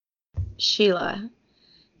Sheila,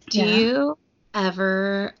 do Yeah. you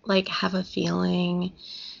ever like have a feeling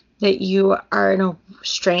that you are in a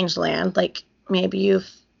strange land? Like maybe you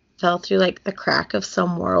fell through like the crack of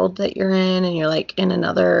some world that you're in and you're like in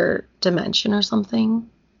another dimension or something?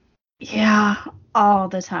 Yeah, all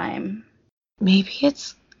the time. Maybe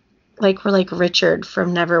it's like we're like Richard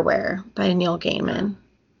from Neverwhere by Neil Gaiman.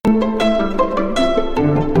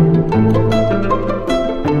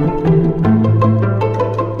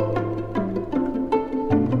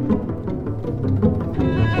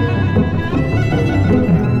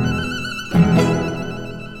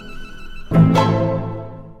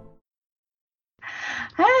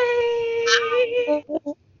 Hi.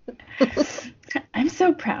 I'm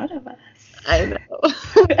so proud of I us. know.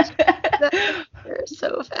 That you're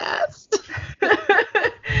so fast.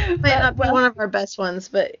 Might but not be well, one of our best ones,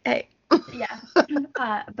 but hey. yeah.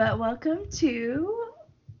 But welcome to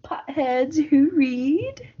Potheads Who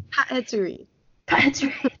Read. Hot to read. Potheads Who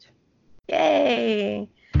Read. Yay.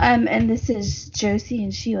 And this is Josie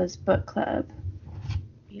and Sheila's book club.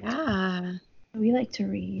 Yeah. We like to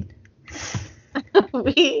read.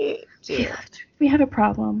 We do. We have a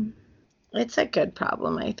problem. It's a good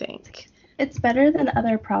problem, I think. It's better than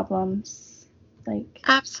other problems like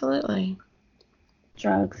Absolutely.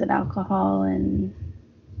 drugs and alcohol and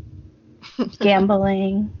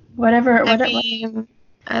gambling, whatever. I mean,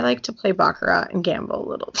 I like to play baccarat and gamble a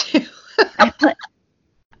little too. I play.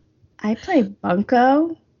 I play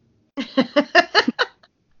bunco.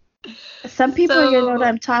 Some people are gonna know what So,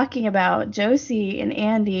 I'm talking about. Josie and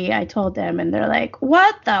Andy, I told them, and they're like,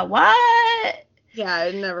 "What the what?" yeah,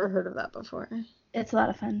 I'd never heard of that before. It's a lot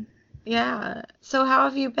of fun. Yeah. So how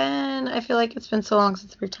have you been? I feel like it's been so long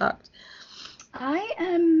since we talked.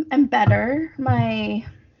 I'm better. My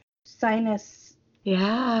sinus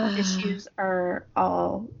Yeah. issues are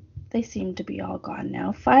all. They seem to be all gone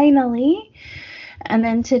now. Finally. And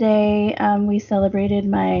then today we celebrated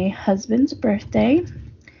my husband's birthday.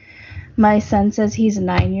 My son says he's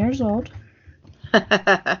 9 years old,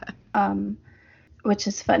 um, which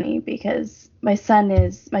is funny because my son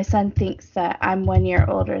thinks that I'm 1 year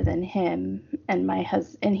older than him, and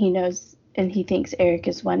and he knows and he thinks Eric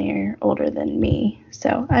is 1 year older than me.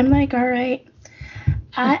 So I'm like, all right,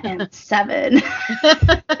 I am 7.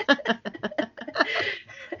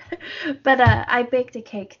 But I baked a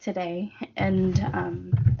cake today, and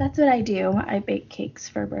that's what I do. I bake cakes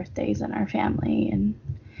for birthdays in our family, and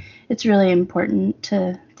it's really important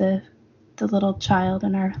to the little child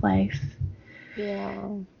in our life. Yeah.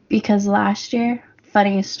 Because last year,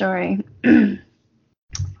 funniest story,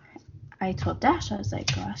 I told Dash, I was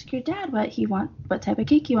like, go ask your dad what type of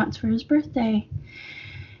cake he wants for his birthday.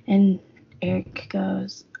 And Eric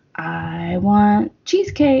goes, I want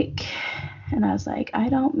cheesecake. And I was like, I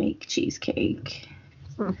don't make cheesecake.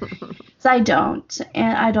 So I don't.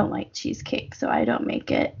 And I don't like cheesecake, so I don't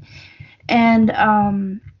make it. And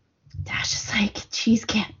Dash is like, cheese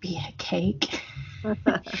can't be a cake.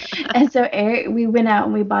 And so Eric, we went out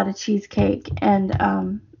and we bought a cheesecake,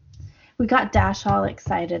 and we got Dash all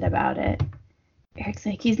excited about it. Eric's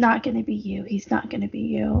like, he's not gonna be you. He's not gonna be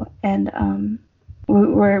you. And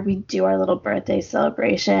we do our little birthday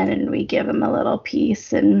celebration, and we give him a little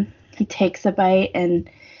piece, and he takes a bite, and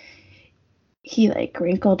he like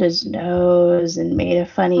wrinkled his nose and made a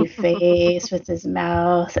funny face with his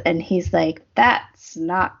mouth, and he's like, that's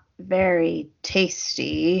not very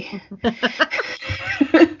tasty.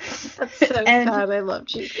 That's so And sad. I love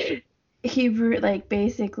cheesecake.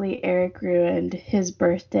 basically Eric ruined his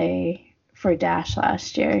birthday for Dash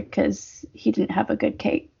last year because he didn't have a good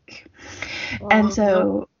cake. And Oh,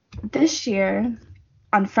 so this year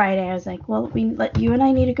on Friday, I was like, well, you and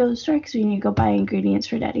I need to go to the store because we need to go buy ingredients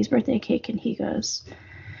for Daddy's birthday cake. And he goes,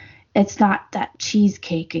 it's not that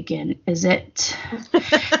cheesecake again, is it?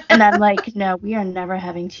 And I'm like, no, we are never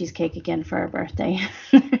having cheesecake again for our birthday.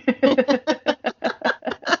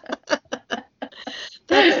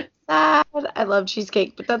 That's sad. I love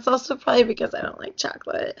cheesecake, but that's also probably because I don't like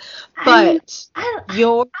chocolate. I mean, But I,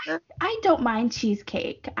 your, I don't mind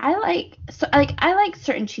cheesecake. I like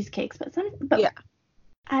certain cheesecakes, but yeah,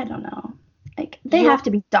 I don't know. Like they your have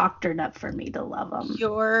to be doctored up for me to love them.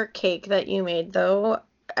 your cake that you made though,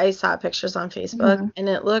 I saw pictures on Facebook Mm-hmm. and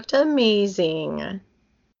it looked amazing. It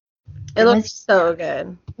It looked was so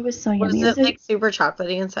good. it was so Was yummy. it like super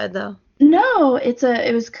chocolatey inside though? No, it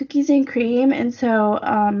was cookies and cream, and so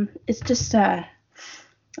it's just a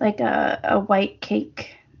white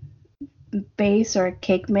cake base or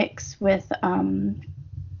cake mix with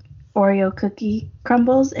Oreo cookie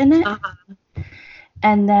crumbles in it, Uh-huh.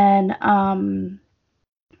 and then I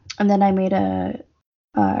made a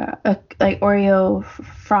like Oreo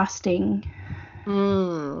frosting.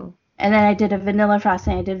 Mm. And then I did a vanilla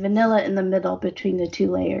frosting. I did vanilla in the middle between the 2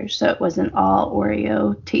 layers, so it wasn't all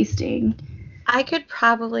Oreo tasting. I could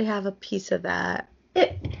probably have a piece of that.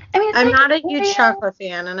 It's I'm like not a huge Oreo. chocolate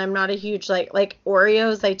fan, and I'm not a huge like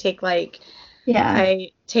Oreos. Yeah.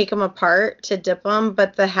 I take them apart to dip them,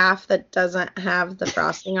 but the half that doesn't have the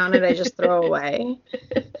frosting on it, I just throw away.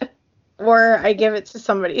 Or I give it to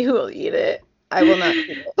somebody who will eat it. I will not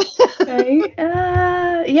eat it. Right?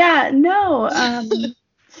 Yeah, no.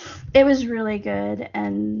 It was really good,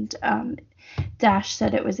 and Dash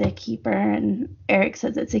said it was a keeper, and Eric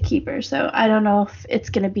says it's a keeper. So I don't know if it's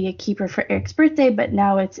gonna be a keeper for Eric's birthday, but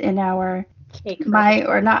now it's in my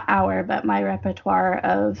repertoire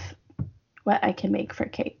of what I can make for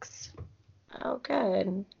cakes. Oh,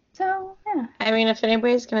 good. So yeah, I mean, if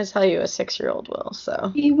anybody's gonna tell you, a 6-year-old will.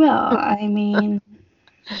 So he will. I mean,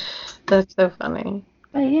 that's so funny.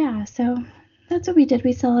 but yeah, so that's what we did.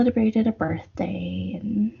 We celebrated a birthday,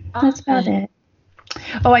 and Oh, that's about it.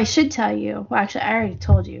 Oh, I should tell you. Well, actually, I already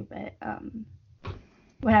told you, but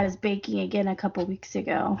when I was baking again a couple weeks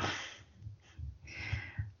ago,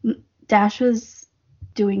 Dash was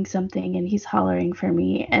doing something and he's hollering for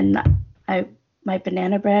me, and my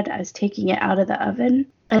banana bread, I was taking it out of the oven,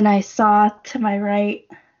 and I saw to my right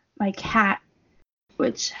my cat,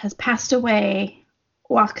 which has passed away,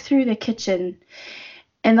 walk through the kitchen.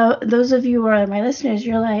 And those of you who are my listeners,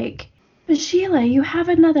 you're like, but Sheila, you have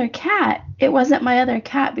another cat. It wasn't my other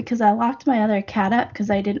cat because I locked my other cat up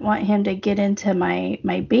because I didn't want him to get into my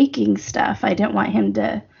baking stuff. I didn't want him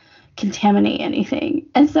to contaminate anything.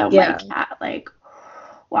 And so my cat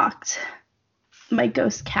walked. My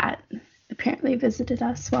ghost cat apparently visited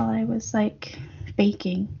us while I was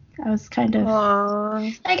baking. I was kind of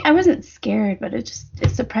Aww. I wasn't scared, but it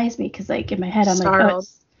surprised me because in my head Startled.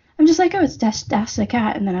 it's Dash the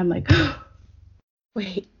cat, and then I'm like,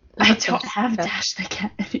 wait, I don't have Dash the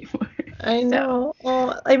cat anymore. I know.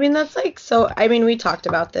 Well, I mean, that's we talked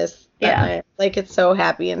about this that night. It's so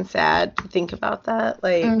happy and sad to think about that.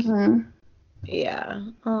 Yeah.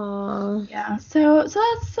 Aww. Yeah. So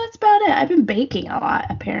that's about it. I've been baking a lot,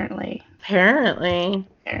 apparently. Apparently.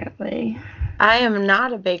 I am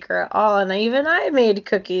not a baker at all, and I made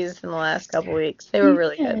cookies in the last couple weeks. They were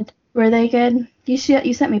really good. Were they good? You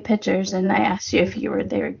sent me pictures, and I asked you if they were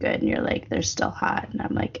good, and you're like, they're still hot, and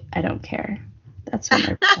I'm like, I don't care. That's when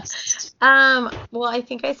they're best. Well, I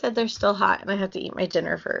think I said they're still hot, and I have to eat my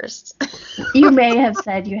dinner first. You may have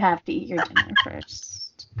said you have to eat your dinner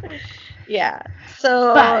first. Yeah.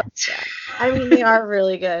 So, I mean, they are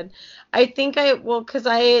really good. I think because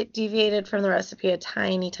I deviated from the recipe a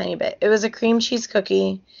tiny, tiny bit. It was a cream cheese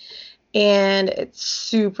cookie, and it's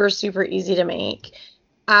super, super easy to make.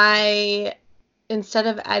 Instead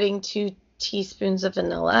of adding 2 teaspoons of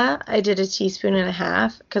vanilla, I did 1.5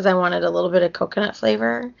 teaspoons because I wanted a little bit of coconut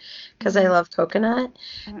flavor because I love coconut.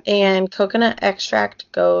 And coconut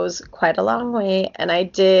extract goes quite a long way, and I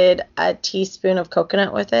did a teaspoon of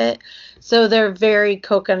coconut with it. So they're very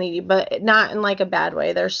coconutty, but not in a bad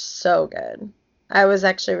way. They're so good. I was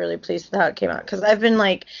actually really pleased with how it came out because I've been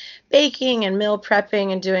baking and meal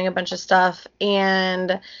prepping and doing a bunch of stuff,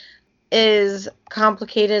 and as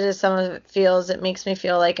complicated as some of it feels, it makes me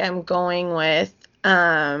feel like I'm going with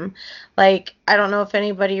I don't know if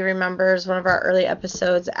anybody remembers one of our early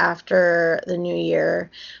episodes after the new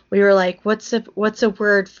year. We were like, what's a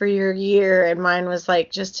word for your year? And mine was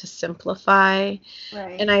just to simplify.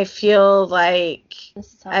 Right. And I feel like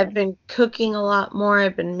I've been cooking a lot more.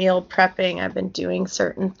 I've been meal prepping. I've been doing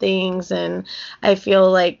certain things, and I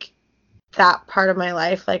feel like that part of my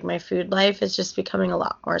life, my food life, is just becoming a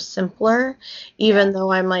lot more simpler, even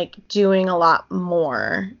though I'm doing a lot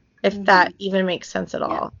more, if that even makes sense at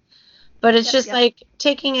all. But it's just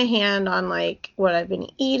taking a hand on what I've been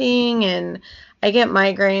eating, and I get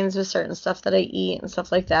migraines with certain stuff that I eat and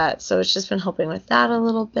stuff like that. So it's just been helping with that a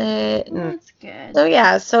little bit. And that's good. So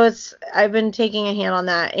yeah, I've been taking a hand on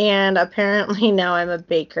that, and apparently now I'm a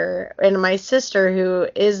baker. And my sister, who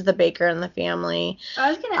is the baker in the family,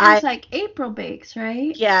 I was gonna ask April bakes,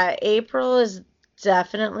 right? Yeah, April is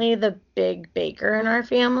definitely the big baker in our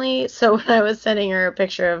family. So when I was sending her a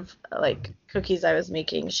picture of cookies I was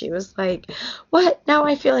making, she was like, "What? Now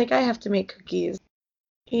I feel like I have to make cookies."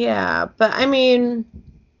 Yeah, but I mean,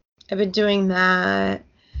 I've been doing that.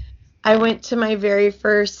 I went to my very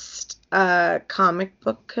first comic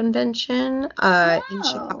book convention in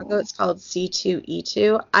Chicago. It's called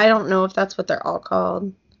C2E2. I don't know if that's what they're all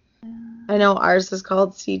called. I know ours is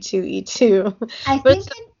called C2E2. I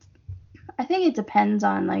think it depends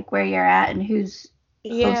on where you're at and who's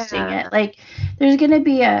hosting it. There's gonna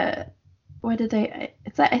be a what did they?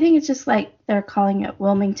 I think it's just like they're calling it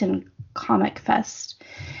Wilmington Comic Fest,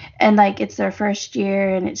 and like it's their first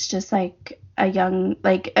year, and it's just like a young,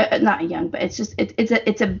 like not a young, but it's just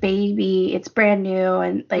it's a baby, it's brand new,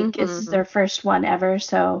 and like it's Mm-hmm. their first one ever,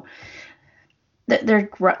 so they're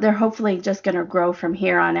hopefully just gonna grow from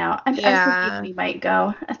here on out. I'm thinking Yeah. we might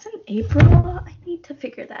go. That's in April. I need to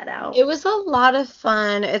figure that out. It was a lot of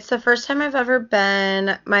fun. It's the first time I've ever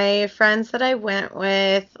been. My friends that I went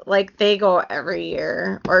with, like, they go every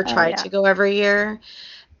year or Oh try yeah. to go every year.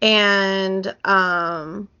 And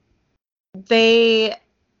they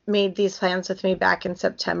made these plans with me back in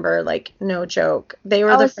September, like, no joke. They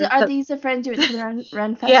were Oh, the so friends are that these the friends you went to the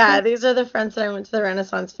Ren Fest yeah, with? these are the friends that I went to the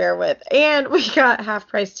Renaissance Fair with. And we got half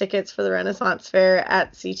price tickets for the Renaissance Fair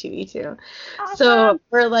at C2E2. So Awesome.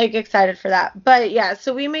 we're like excited for that. But yeah,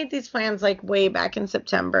 so we made these plans like way back in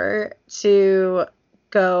September to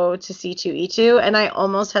go to C2E2. And I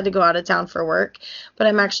almost had to go out of town for work, but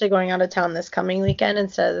I'm actually going out of town this coming weekend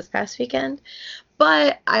instead of this past weekend.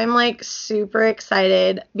 But I'm like super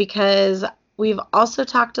excited because we've also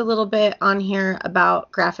talked a little bit on here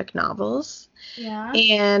about graphic novels. Yeah.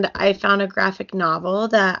 And I found a graphic novel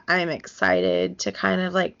that I'm excited to kind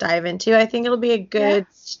of like dive into. I think it'll be a Yeah. good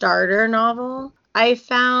starter novel. I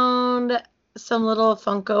found some little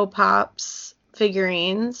Funko Pops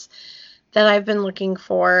figurines that I've been looking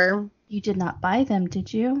for. You did not buy them,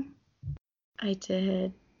 did you? I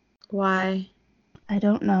did. Why? I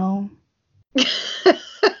don't know.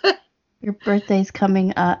 Your birthday's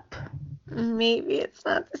coming up. Maybe it's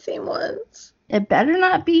not the same ones. It better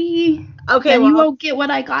not be. Okay, Then you well, won't get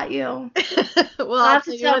what I got you. well, You'll I'll have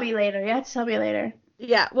to tell you tell what. me later. You have to tell me later.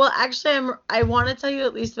 Yeah, well, actually, I want to tell you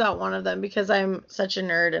at least about one of them because I'm such a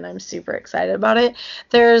nerd and I'm super excited about it.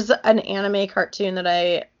 There's an anime cartoon that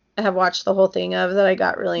I have watched the whole thing of that I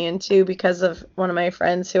got really into because of one of my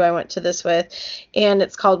friends who I went to this with, and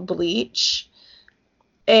it's called Bleach.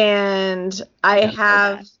 And I I don't know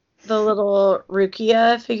have that. the little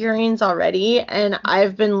Rukia figurines already, and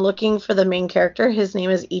I've been looking for the main character. His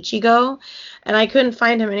name is Ichigo, and I couldn't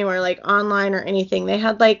find him anywhere, like online or anything. They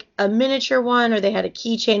had like a miniature one or they had a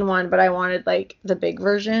keychain one, but I wanted like the big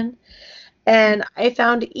version. And I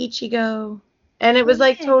found Ichigo. And it Oh, was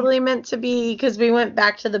like yay. totally meant to be because we went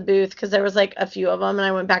back to the booth because there was like a few of them and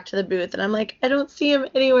I went back to the booth and I'm like, I don't see him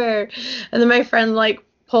anywhere. And then my friend like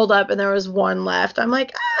pulled up and there was one left. I'm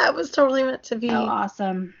like, it was totally meant to Oh, be.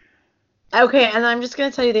 awesome. Okay, and I'm just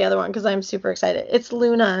gonna tell you the other one because I'm super excited. It's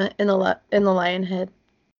Luna in the lion head.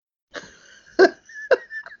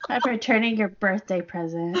 I'm returning your birthday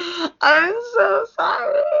present. I'm so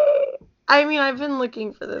sorry. I mean, I've been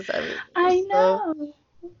looking for this every year, I so know.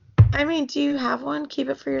 I mean, do you have one? Keep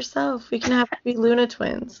it for yourself. We can have be Luna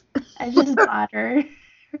twins. I just bought her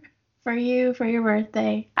for you for your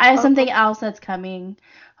birthday. I have Oh, something else that's coming.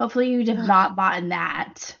 Hopefully you have not bought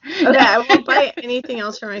that. okay, I won't buy anything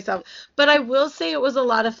else for myself. But I will say it was a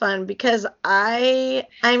lot of fun because I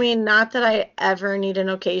mean, not that I ever need an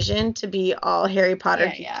occasion to be all Harry Potter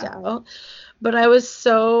Yeah, geeked yeah. out, but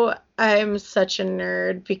I'm such a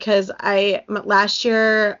nerd because last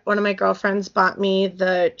year, one of my girlfriends bought me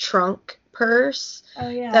the trunk purse Oh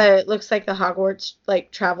yeah. that looks like the Hogwarts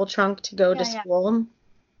like travel trunk to go to Yeah, yeah. school.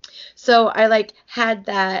 So I like had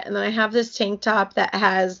that, and then I have this tank top that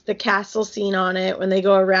has the castle scene on it when they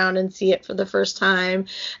go around and see it for the first time.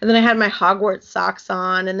 And then I had my Hogwarts socks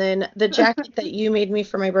on, and then the jacket that you made me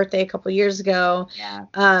for my birthday a couple years ago, Yeah.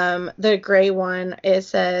 the gray one, it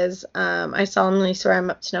says, I solemnly swear I'm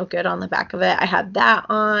up to no good on the back of it. I had that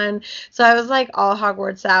on. So I was like all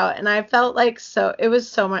Hogwarts out, and I felt like it was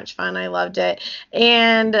so much fun. I loved it.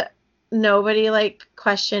 And nobody like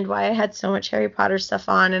questioned why I had so much Harry Potter stuff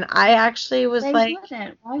on, and I actually was They like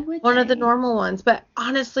wouldn't. Why would one of the they? normal ones. But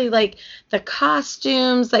honestly, like the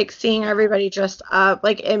costumes, like seeing Yeah. everybody dressed up,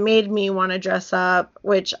 like it made me want to dress up,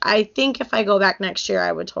 which I think if I go back next year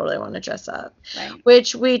I would totally want to dress up. Right.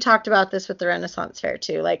 Which we talked about this with the Renaissance Fair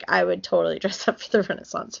too. Like I would totally dress up for the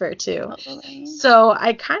Renaissance Fair too. Totally. So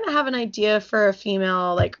I kind of have an idea for a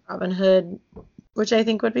female like Robin Hood, which I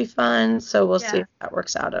think would be fun. So we'll see Yeah. if that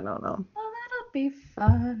works out. I don't know. Well, that'll be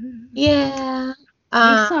fun. Yeah.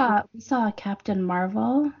 We saw Captain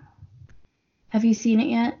Marvel. Have you seen it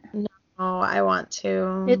yet? No, I want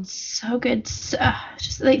to. It's so good.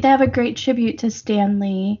 Just like they have a great tribute to Stan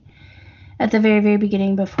Lee at the very, very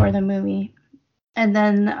beginning before the movie, and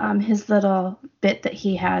then his little bit that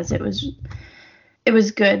he has. It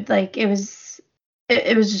was good. Like it was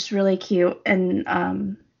just really cute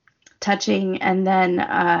and touching. And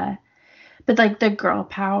then but like the girl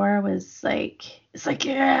power was like it's like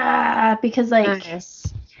yeah because like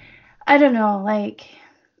Nice. I don't know like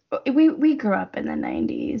we grew up in the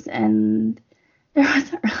 90s, and there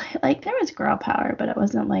wasn't really, like, there was girl power, but it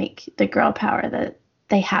wasn't like the girl power that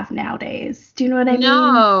they have nowadays. Do you know what I mean?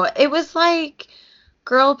 No, it was like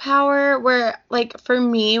girl power where like for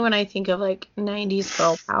me when I think of like 90s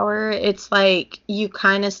girl power, it's like you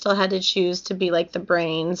kind of still had to choose to be like the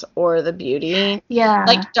brains or the beauty. Yeah.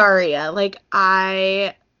 Like Daria, like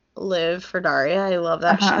I live for Daria. I love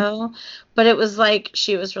that Uh-huh. show. But it was like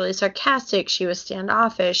she was really sarcastic, she was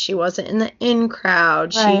standoffish, she wasn't in the in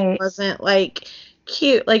crowd, she Right. wasn't like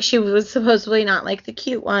cute, like she was supposedly not like the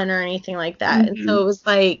cute one or anything like that. And Hmm. so it was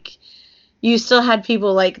like you still had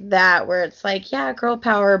people like that where it's like, yeah, girl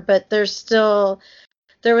power, but there was still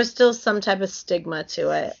some type of stigma to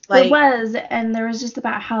it. There Like, was, and there was just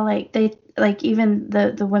about how, like, they, like, even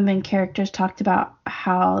the women characters talked about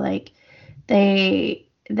how, like, they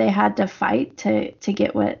had to fight to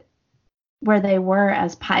get where they were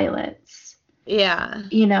as pilots, yeah.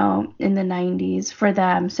 you know, in the 90s for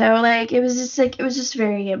them. So, like, it was just like, it was just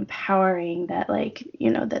very empowering that, like, you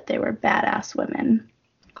know, that they were badass women.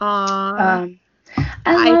 Aw. Um, I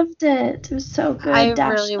I loved it. It was so I good.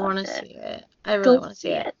 Dash really want loved to see it. it. I really Go want to see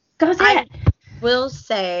see it. it. Go see I it. will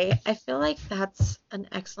say, I feel like that's an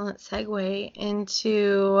excellent segue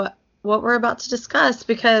into what we're about to discuss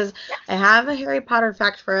because I have a Harry Potter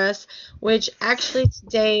fact for us, which actually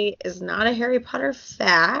today is not a Harry Potter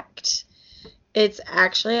fact. It's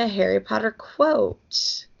actually a Harry Potter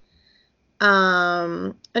quote.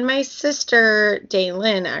 And my sister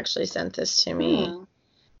Daylin actually sent this to me. Hmm.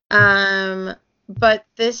 Um, but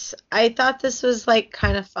this, I thought this was like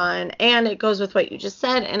kind of fun, and it goes with what you just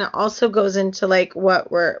said, and it also goes into like what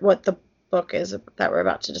the book is that we're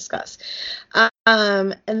about to discuss.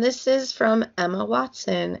 And this is from Emma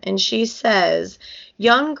Watson, and she says,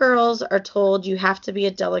 "Young girls are told you have to be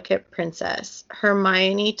a delicate princess.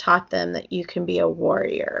 Hermione taught them that you can be a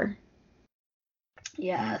warrior."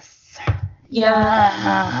 Yes.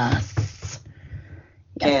 Yeah, Yes.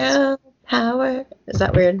 Yes. girl power. Is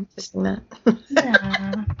that weird to sing that? No.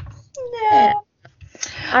 Yeah. No.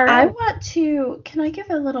 All I right. want to, can I give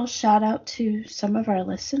a little shout out to some of our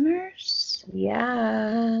listeners?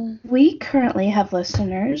 Yeah. We currently have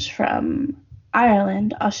listeners from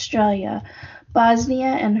Ireland, Australia, Bosnia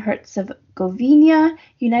and Herzegovina,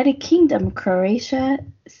 United Kingdom, Croatia,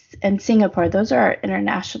 and Singapore. Those are our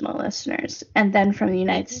international listeners. And then from the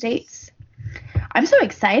United Yes. States. I'm so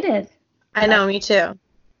excited I about know, me too.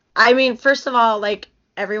 I mean, first of all, like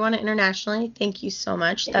everyone internationally, thank you so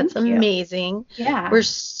much. That's Thank you. amazing. Yeah. We're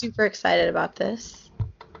super excited about this.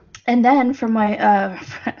 And then from my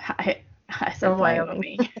I From said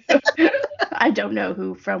Wyoming. Wyoming. I don't know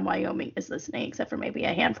who from Wyoming is listening except for maybe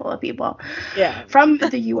a handful of people. Yeah. From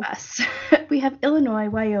the US, we have Illinois,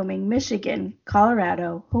 Wyoming, Michigan,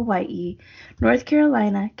 Colorado, Hawaii, North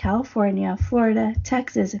Carolina, California, Florida,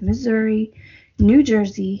 Texas, Missouri, New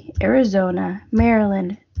Jersey, Arizona,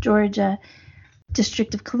 Maryland, Georgia,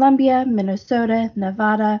 District of Columbia, Minnesota,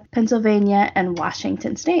 Nevada, Pennsylvania, and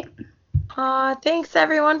Washington State. Aw, thanks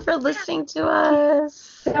everyone for listening to us.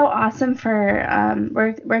 So awesome for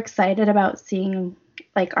we're excited about seeing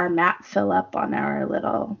like our map fill up on our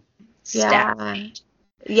little stat. Yeah.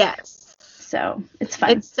 Yes. So it's fun.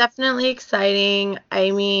 It's definitely exciting. I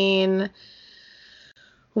mean,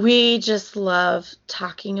 we just love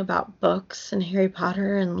talking about books and Harry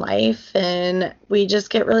Potter and life, and we just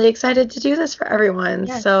get really excited to do this for everyone.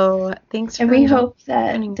 Yes. So thanks And for we hope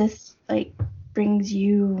that joining. this like brings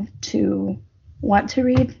you to want to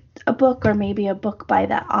read a book or maybe a book by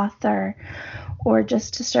that author or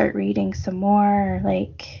just to start reading some more.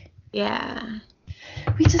 Like Yeah.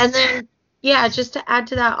 we just And then, yeah, just to add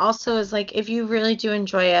to that also is like if you really do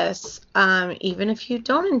enjoy us, even if you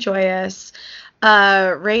don't enjoy us,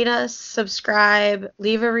 rate us, subscribe,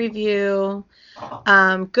 leave a review,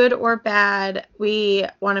 good or bad. We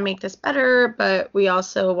want to make this better, but we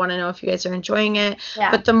also want to know if you guys are enjoying it. yeah.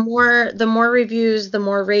 But the more reviews, the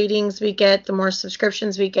more ratings we get, the more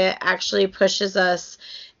subscriptions we get, actually pushes us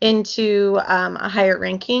into a higher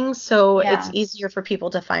ranking, so it's Yeah. easier for people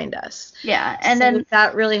to find us. Yeah. And So then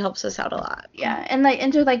that really helps us out a lot. yeah, and like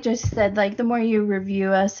Andrew like just said, like the more you review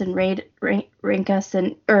us and rank us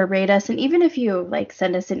and or rate us, and even if you like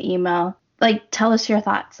send us an email, like tell us your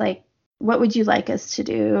thoughts, like what would you like us to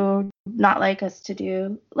do, not like us to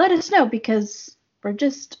do, let us know because we're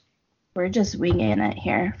just winging it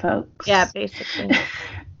here, folks. Yeah, basically.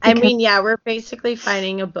 I mean, yeah, we're basically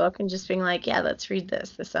finding a book and just being like, yeah, let's read this.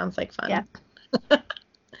 This sounds like fun. Yeah.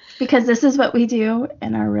 Because this is what we do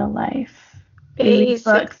in our real life. We read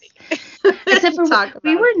books. Basically. Except for Talk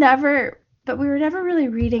we about were it. never, but we were never really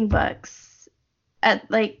reading books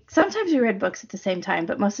sometimes we read books at the same time,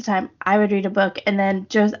 but most of the time I would read a book and then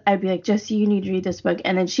I'd be like, Josie, you need to read this book.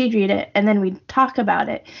 And then she'd read it and then we'd talk about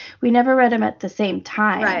it. We never read them at the same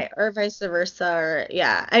time. Right. Or vice versa. Or,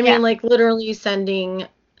 yeah. I Yeah. mean, like, literally sending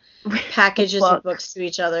packages of books to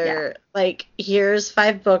each other. Yeah. Like, here's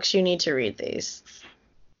 5 books. You need to read these.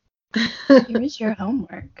 Here's your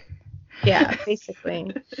homework. Yeah,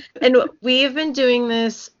 basically. And we've been doing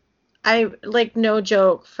this, no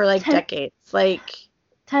joke, for like 10 decades. Like,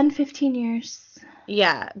 10, 15 years.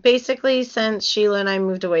 yeah, basically since Sheila and I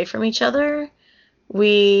moved away from each other,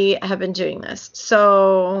 we have been doing this.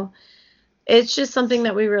 So it's just something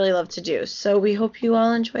that we really love to do. So we hope you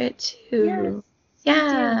all enjoy it too. Yes,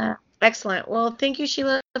 yeah. Excellent. Well, thank you,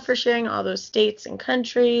 Sheila, for sharing all those states and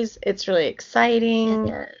countries. It's really exciting.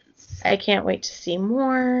 Yes. I can't wait to see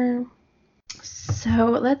more. So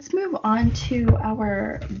let's move on to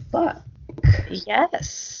our book.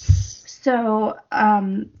 Yes. So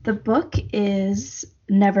the book is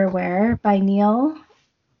Neverwhere by Neil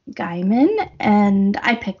Gaiman, and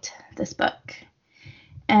I picked this book.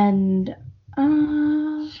 And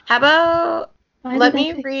how about let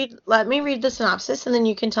me read the synopsis and then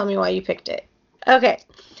you can tell me why you picked it. Okay.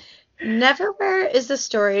 Neverwhere is the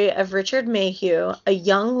story of Richard Mayhew, a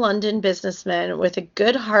young London businessman with a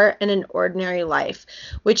good heart and an ordinary life,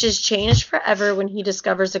 which is changed forever when he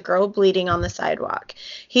discovers a girl bleeding on the sidewalk.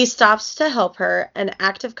 He stops to help her, an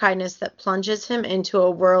act of kindness that plunges him into a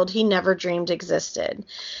world he never dreamed existed.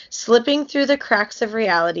 Slipping through the cracks of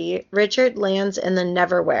reality, Richard lands in the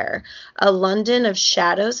Neverwhere, a London of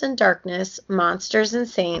shadows and darkness, monsters and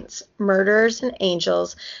saints, murderers and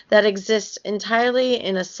angels that exist entirely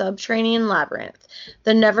in a subterranean labyrinth.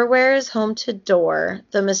 The Neverwhere is home to Dor,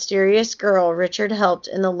 the mysterious girl Richard helped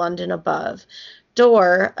in the London above.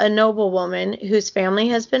 Dor, a noblewoman whose family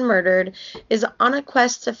has been murdered, is on a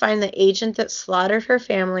quest to find the agent that slaughtered her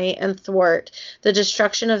family and thwart the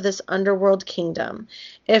destruction of this underworld kingdom.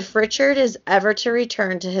 If Richard is ever to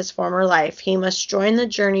return to his former life, he must join the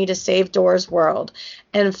journey to save Dor's world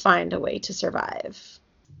and find a way to survive.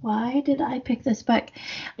 Why did I pick this book?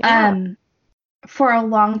 Yeah. For a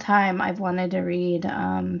long time, I've wanted to read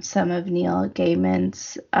some of Neil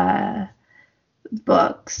Gaiman's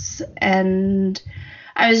books, and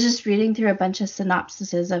I was just reading through a bunch of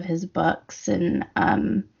synopsises of his books, and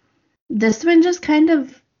this one just kind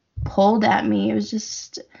of pulled at me. It was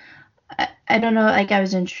just, I don't know, like I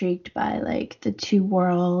was intrigued by like the two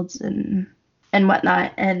worlds and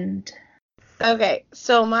whatnot. And okay,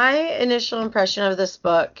 so my initial impression of this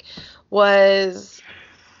book was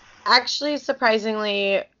actually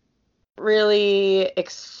surprisingly really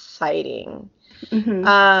exciting.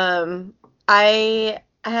 Mm-hmm. I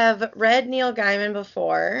have read Neil Gaiman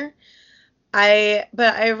before. But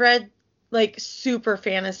I read like super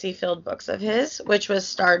fantasy filled books of his, which was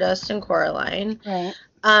Stardust and Coraline.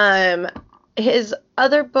 Right. His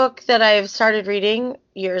other book that I've started reading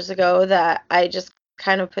years ago that I just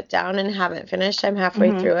kind of put down and haven't finished, I'm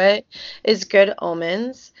halfway through it, is Good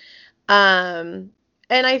Omens.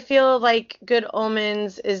 And I feel like Good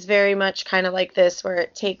Omens is very much kind of like this, where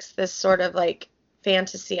it takes this sort of like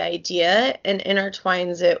fantasy idea and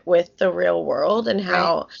intertwines it with the real world and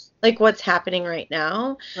how, like, what's happening right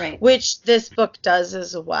now, which this book does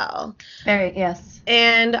as well. Very, yes.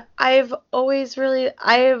 And I've always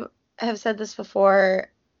I have said this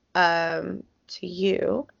before to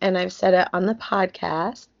you, and I've said it on the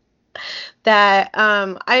podcast, that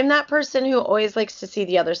I'm that person who always likes to see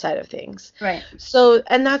the other side of things. Right. So,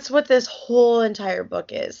 and that's what this whole entire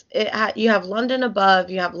book is. You have London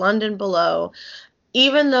above, you have London below.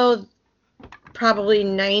 Even though probably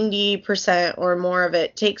 90% or more of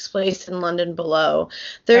it takes place in London below,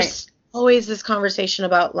 there's always this conversation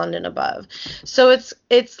about London above. So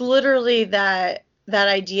it's literally that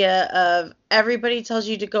idea of everybody tells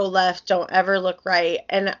you to go left, don't ever look right.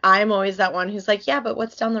 And I'm always that one who's like, yeah, but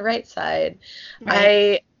what's down the right side?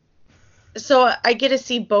 So I get to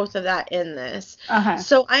see both of that in this.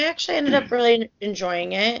 So I actually ended up really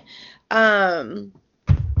enjoying it.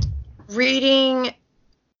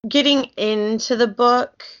 Getting into the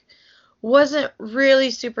book wasn't really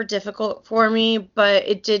super difficult for me, but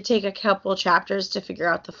it did take a couple chapters to figure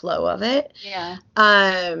out the flow of it. Yeah.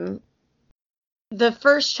 The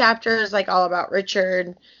first chapter is like all about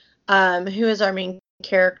Richard, who is our main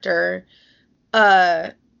character.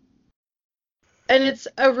 And it's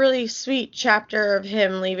a really sweet chapter of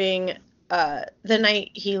him leaving the night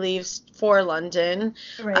he leaves for London.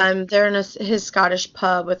 They're in his Scottish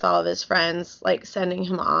pub with all of his friends, like sending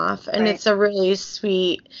him off. And it's a really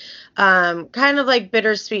sweet, kind of like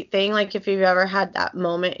bittersweet thing. Like if you've ever had that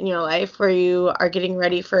moment in your life where you are getting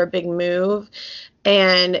ready for a big move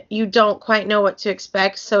and you don't quite know what to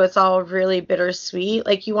expect, so it's all really bittersweet.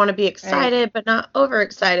 Like, you want to be excited, but not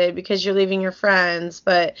overexcited because you're leaving your friends,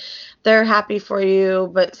 but they're happy for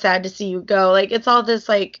you, but sad to see you go. Like, it's all this,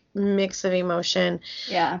 like, mix of emotion.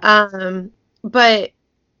 Yeah. But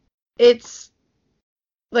it's,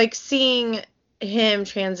 like, seeing him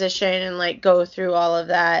transition and, like, go through all of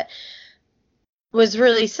that was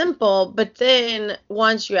really simple, but then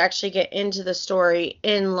once you actually get into the story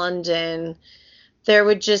in London, there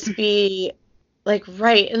would just be, like,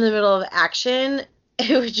 right in the middle of action,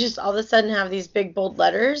 it would just all of a sudden have these big bold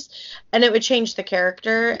letters, and it would change the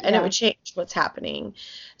character, and it would change what's happening.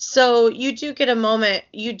 So you do get a moment,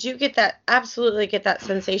 you do get that, absolutely get that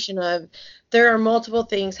sensation of there are multiple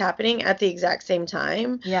things happening at the exact same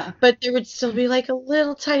time. Yeah. But there would still be, like, a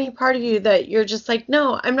little tiny part of you that you're just like,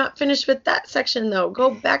 no, I'm not finished with that section though.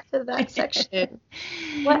 Go back to that section.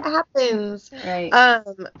 What happens? Right.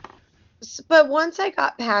 But once I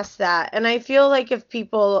got past that, and I feel like if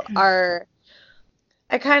people are,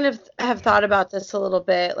 I kind of have thought about this a little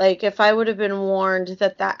bit, like, if I would have been warned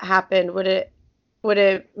that that happened, would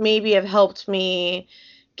it maybe have helped me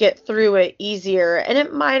get through it easier? And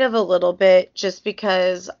it might have a little bit, just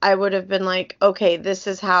because I would have been like, okay, this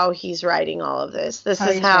is how he's writing all of this. This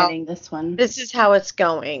is how writing this one. This is how it's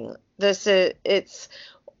going. It's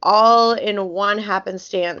all in one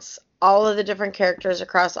happenstance. All of the different characters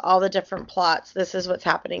across all the different plots. This is what's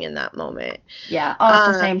happening in that moment. Yeah, all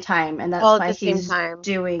at the same time, and that's why he's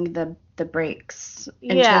doing the breaks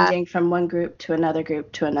and changing from one group to another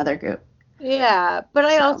group to another group. Yeah, but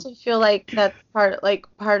I also feel like that's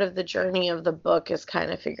part of the journey of the book is kind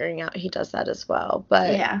of figuring out he does that as well.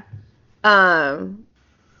 But yeah,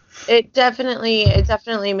 it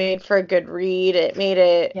definitely made for a good read. It made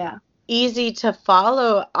it easy to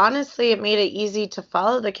follow. Honestly, it made it easy to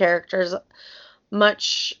follow the characters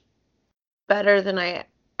much better than I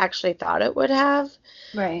actually thought it would have.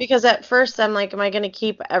 Right. Because at first I'm like, am I going to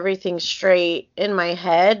keep everything straight in my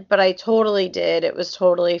head? But I totally did. It was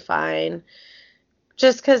totally fine.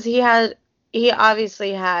 Just because he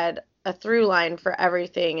obviously had a through line for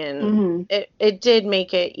everything, and it did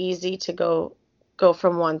make it easy to go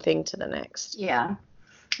from one thing to the next. Yeah.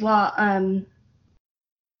 Well,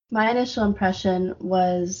 my initial impression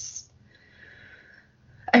was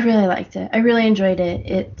I really liked it. I really enjoyed it.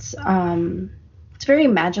 It's very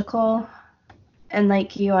magical, and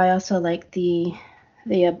like you, I also like the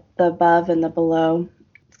above and the below.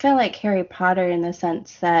 It's kind of like Harry Potter in the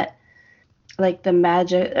sense that, like, the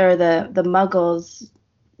magic or the Muggles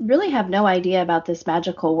really have no idea about this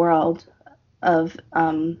magical world of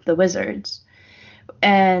the wizards,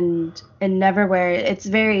 and in Neverwhere, it's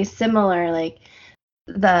very similar. Like,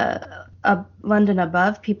 the London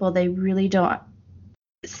above people, they really don't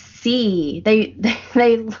see. They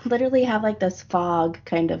literally have like this fog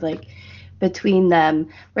kind of like between them,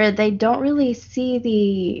 where they don't really see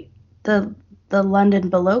the London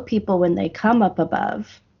below people when they come up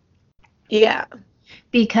above. Yeah.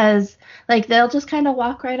 Because, like, they'll just kind of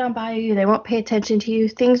walk right on by you. They won't pay attention to you.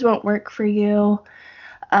 Things won't work for you.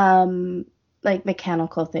 Like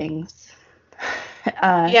mechanical things.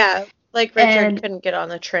 Yeah. Like Richard couldn't get on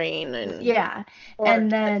the train and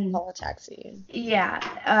and then call a taxi. Yeah.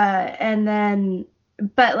 And then,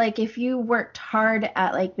 but like, if you worked hard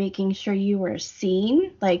at like making sure you were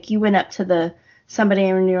seen, like you went up to somebody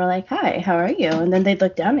and you were like, "Hi, how are you?" And then they'd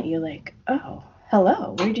look down at you like, "Oh,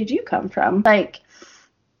 hello, where did you come from?" Like,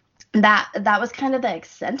 that was kind of the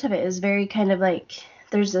extent of it. It was very kind of like,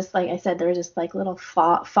 there's this, like I said, there was this like little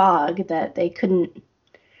fog that they couldn't,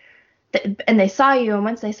 and they saw you, and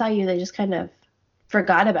once they saw you, they just kind of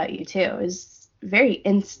forgot about you too. It was very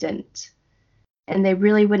instant, and they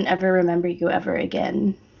really wouldn't ever remember you ever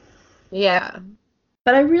again. Yeah.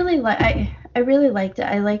 But I really liked it.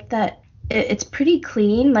 I like that it's pretty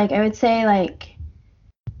clean. Like, I would say, like,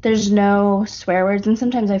 there's no swear words, and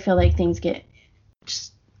sometimes I feel like things get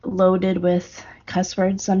just loaded with cuss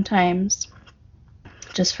words sometimes,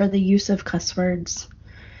 just for the use of cuss words.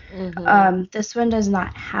 Mm-hmm. This one does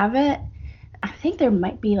not have it. I think there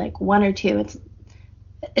might be like one or two.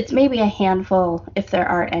 It's maybe a handful, if there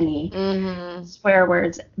are any, swear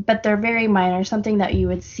words, but they're very minor, something that you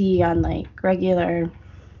would see on like regular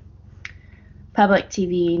public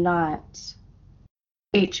TV, not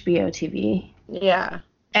HBO TV. Yeah.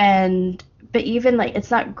 But even like,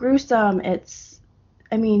 it's not gruesome. There's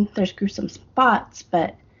gruesome spots,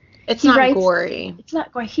 but it's not gory. It's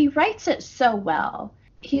not gory. He writes it so well.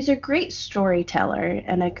 He's a great storyteller,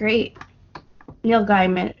 and Neil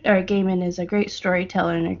Gaiman is a great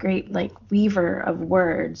storyteller and a great like weaver of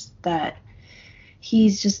words, that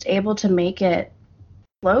he's just able to make it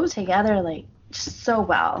flow together like just so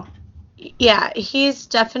well. Yeah, he's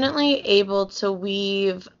definitely able to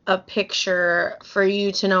weave a picture for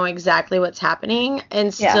you to know exactly what's happening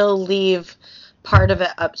and Yeah. still leave part of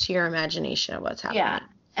it up to your imagination of what's happening. Yeah.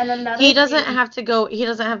 And another He doesn't thing, have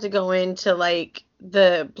to go into like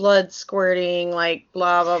the blood squirting, like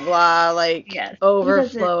blah blah blah, like yes,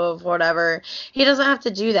 overflow of whatever. He doesn't have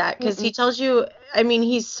to do that because he Mm-mm. tells you, I mean,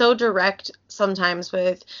 he's so direct sometimes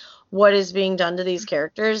with what is being done to these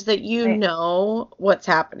characters that you Right. know what's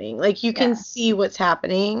happening. Like you can Yeah. see what's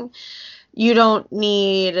happening. You don't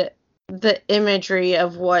need the imagery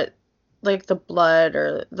of what like the blood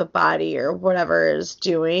or the body or whatever is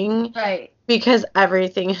doing Right. because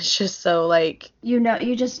everything is just so like You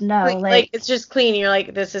just know, like it's just clean. You're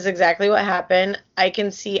like, this is exactly what happened. I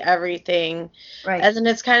can see everything. right. And then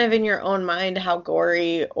it's kind of in your own mind how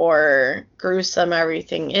gory or gruesome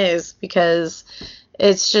everything is because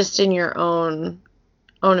it's just in your own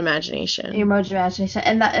imagination. Your imagination.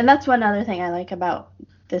 And that's one other thing I like about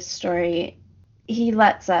this story. He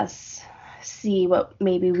lets us see what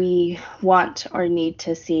maybe we want or need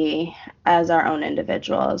to see as our own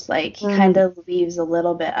individuals. Like he kind of leaves a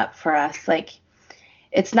little bit up for us. Like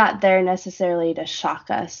it's not there necessarily to shock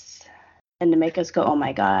us and to make us go, oh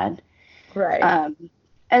my God. Right.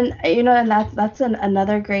 And and that's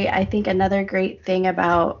another great thing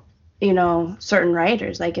about certain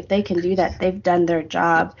writers. Like if they can do that, they've done their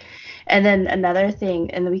job. And then another thing,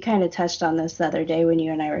 and we kind of touched on this the other day when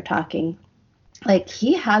you and I were talking, like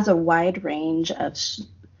he has a wide range of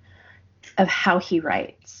how he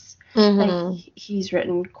writes. Like he's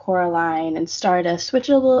written Coraline and Stardust, which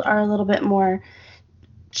are a little bit more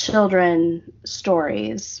children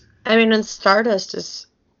stories. I mean, and Stardust is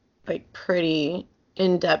like pretty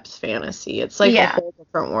in-depth fantasy. It's like a whole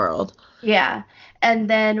different world. Yeah. And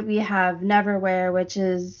then we have Neverwhere, which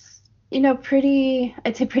is,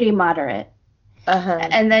 I'd say pretty moderate.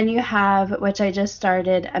 And then you have, which I just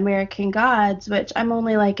started, American Gods, which I'm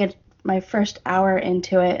only like my first hour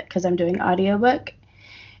into it because I'm doing audiobook.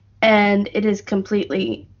 And it is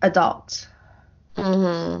completely adult.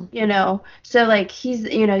 So like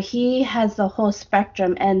he has the whole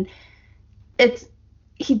spectrum, and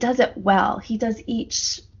he does it well. He does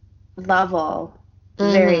each level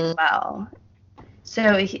very well. So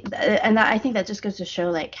I think that just goes to show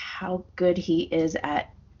like how good he is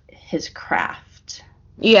at his craft.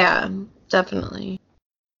 Yeah, definitely.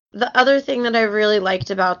 The other thing that I really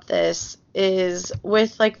liked about this is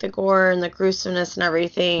with like the gore and the gruesomeness and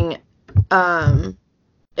everything,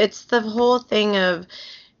 it's the whole thing of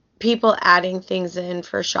people adding things in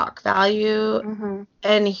for shock value,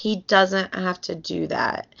 and he doesn't have to do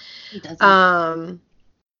that. He doesn't.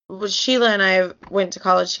 Sheila and I went to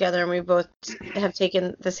college together, and we both have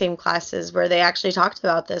taken the same classes where they actually talked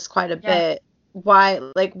about this quite a bit. Why,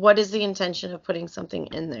 like, what is the intention of putting something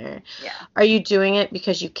in there? Yeah. Are you doing it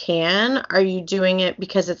because you can? Are you doing it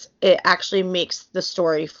because it actually makes the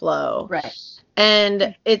story flow? Right.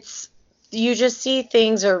 And you just see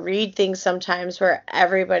things or read things sometimes where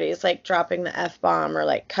everybody's like dropping the F-bomb or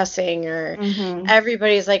like cussing or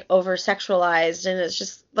everybody's like over sexualized, and it's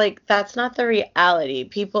just like that's not the reality.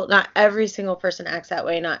 Not every single person acts that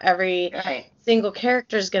way. Not every single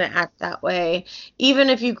character is going to act that way. Even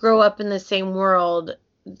if you grow up in the same world,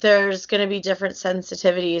 there's going to be different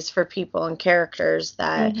sensitivities for people and characters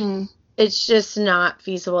that it's just not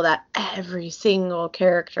feasible that every single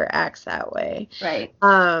character acts that way. Right.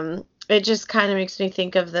 It just kind of makes me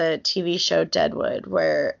think of the TV show Deadwood,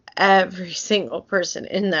 where every single person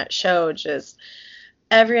in that show just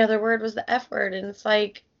every other word was the F word, and it's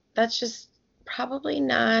like that's just probably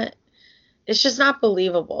not. It's just not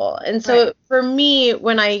believable. And so for me,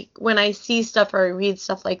 when I see stuff or I read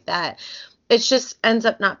stuff like that, it just ends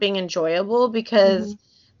up not being enjoyable because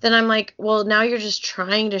then I'm like, well, now you're just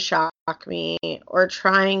trying to shock me or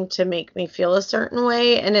trying to make me feel a certain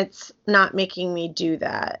way, and it's not making me do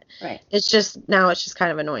that. Right. It's just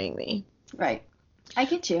kind of annoying me. Right. I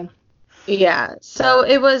get you. Yeah. So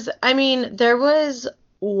there was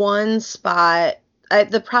one spot,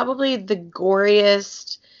 probably the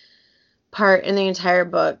goriest part in the entire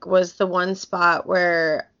book was the one spot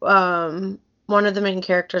where one of the main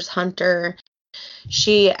characters, Hunter,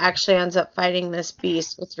 she actually ends up fighting this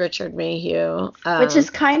beast with Richard Mayhew. Which is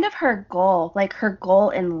kind of her goal. Like her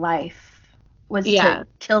goal in life was to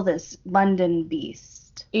kill this London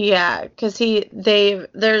beast. Yeah, because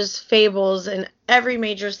there's fables in every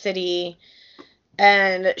major city,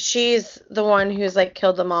 and she's the one who's like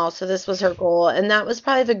killed them all. So this was her goal, and that was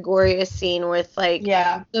probably the goriest scene with like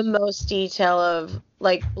the most detail of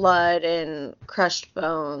like blood and crushed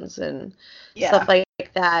bones and stuff like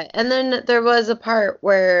like that. And then there was a part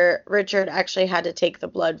where Richard actually had to take the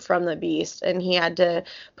blood from the beast, and he had to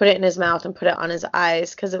put it in his mouth and put it on his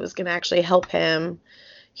eyes because it was going to actually help him.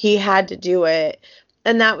 He had to do it.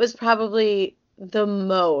 And that was probably the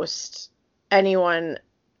most anyone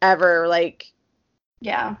ever, like,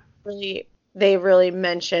 Yeah. really, they really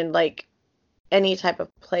mentioned, like, any type of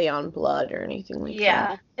play on blood or anything like that.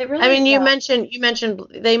 Yeah. It really. I mean, yeah.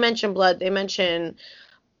 they mentioned blood. They mention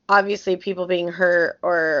obviously people being hurt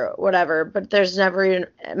or whatever, but there's never even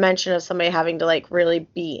mention of somebody having to like really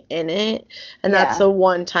be in it. And that's Yeah. the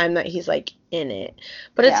one time that he's like in it.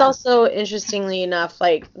 But it's Yeah. also, interestingly enough,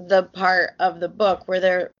 like the part of the book where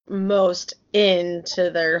they're most into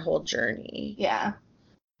their whole journey. Yeah.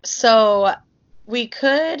 So we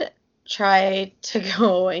could try to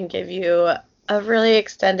go and give you a really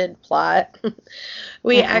extended plot.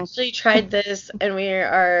 We actually tried this, and we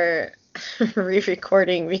are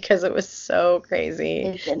re-recording because it was so crazy.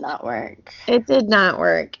 It did not work. It did not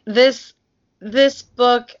work. This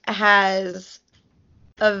book has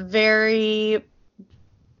a very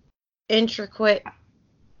intricate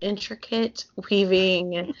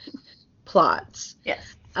weaving plots.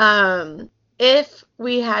 Yes. If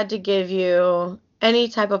we had to give you any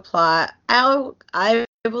type of plot, I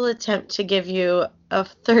will attempt to give you a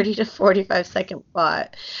 30 to 45 second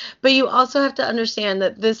plot. But you also have to understand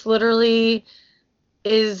that this literally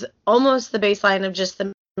is almost the baseline of just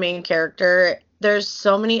the main character. There's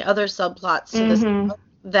so many other subplots to this book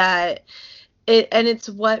that it's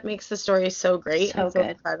what makes the story so great and so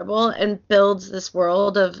incredible and builds this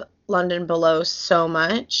world of London Below so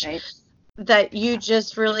much. Right. That you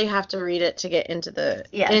just really have to read it to get into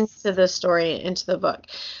the story, into the book.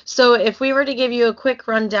 So if we were to give you a quick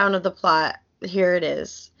rundown of the plot, here it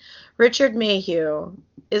is. Richard Mayhew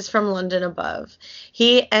is from London Above.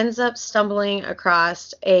 He ends up stumbling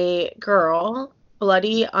across a girl,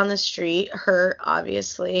 bloody on the street, hurt,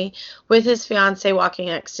 obviously, with his fiancé walking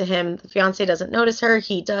next to him. The fiancé doesn't notice her.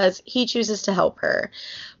 He does. He chooses to help her.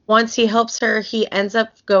 Once he helps her, he ends up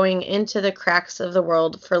going into the cracks of the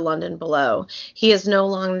world for London Below. He is no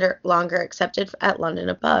longer accepted at London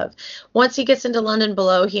Above. Once he gets into London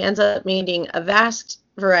Below, he ends up meeting a vast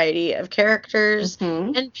variety of characters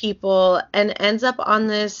and people, and ends up on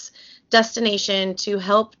this destination to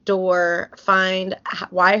help Dor find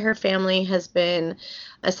why her family has been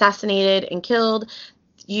assassinated and killed.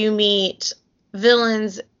 You meet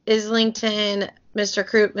villains, Islington, Mr.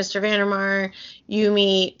 Croup, Mr. Vandermeer. You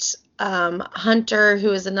meet Hunter,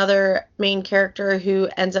 who is another main character who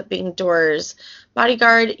ends up being Dor's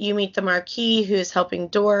bodyguard. You meet the Marquis, who is helping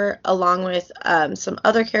Dor, along with some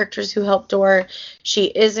other characters who help Dor. She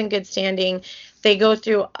is in good standing. They go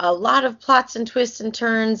through a lot of plots and twists and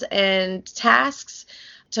turns and tasks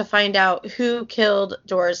to find out who killed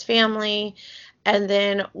Dor's family. And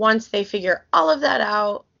then once they figure all of that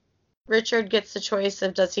out, Richard gets the choice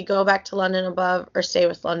of does he go back to London Above or stay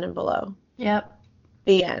with London Below. Yep.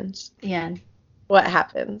 The end. The end. What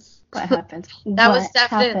happens? What happens? That was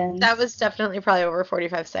definitely probably over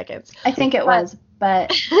 45 seconds. I think it was,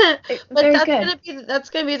 but that's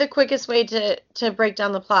gonna be the quickest way to break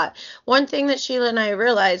down the plot. One thing that Sheila and I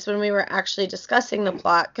realized when we were actually discussing the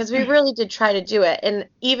plot, because we really did try to do it, and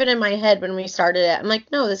even in my head when we started it, I'm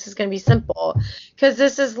like, no, this is gonna be simple, because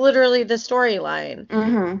this is literally the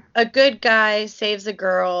storyline. A good guy saves a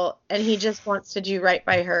girl, and he just wants to do right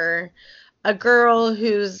by her. A girl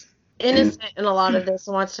who's innocent in a lot of this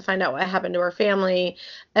and wants to find out what happened to her family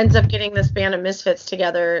ends up getting this band of misfits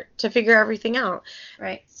together to figure everything out.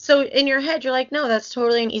 Right. So in your head, you're like, no, that's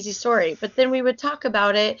totally an easy story. But then we would talk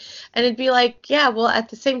about it, and it'd be like, yeah, well, at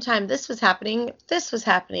the same time, this was happening,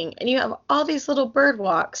 and you have all these little bird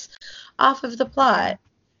walks off of the plot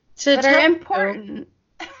that are important.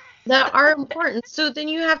 That are important. So then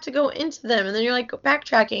you have to go into them, and then you're like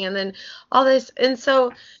backtracking, and then all this, and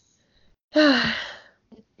so.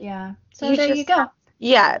 Yeah. So there you go.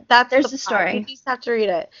 Yeah, there's the story. You just have to read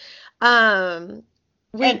it. You'll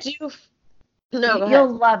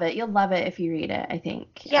love it. You'll love it if you read it, I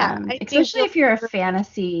think. Yeah. Especially if you're a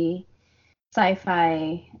fantasy,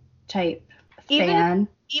 sci-fi type fan.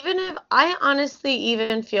 Even if I honestly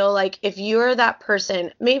even feel like if you're that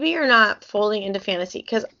person, maybe you're not fully into fantasy,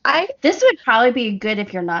 because this would probably be good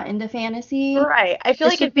if you're not into fantasy. Right. I feel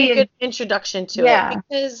like it'd be a good introduction to it,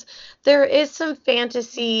 because there is some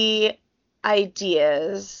fantasy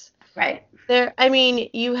ideas. Right.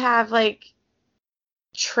 You have like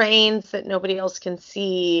trains that nobody else can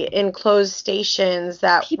see, enclosed stations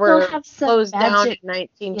that were closed down in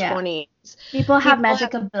 1920s. People have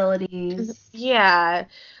magic abilities. Yeah.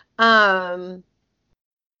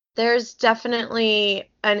 there's definitely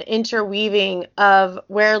an interweaving of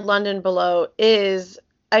where London Below is.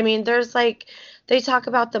 I mean, there's like they talk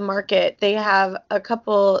about the market. There's a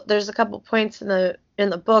couple points in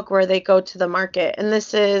the book where they go to the market, and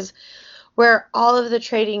this is where all of the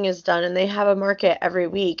trading is done, and they have a market every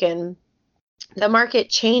week, and the market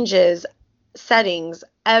changes settings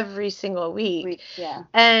every single week. Yeah.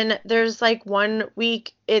 And there's like one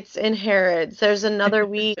week it's in Harrods. There's another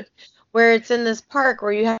week where it's in this park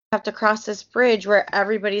where you have to cross this bridge where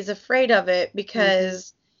everybody's afraid of it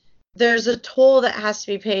because there's a toll that has to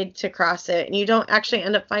be paid to cross it. And you don't actually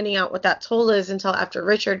end up finding out what that toll is until after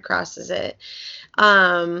Richard crosses it.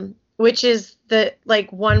 Which is that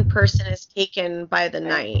like one person is taken by the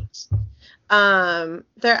night. I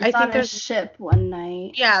think there's a ship one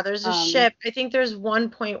night. Yeah, there's a ship. I think there's one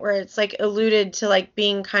point where it's like alluded to like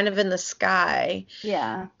being kind of in the sky.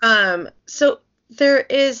 Yeah. So there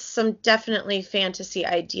is some definitely fantasy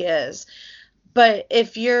ideas, but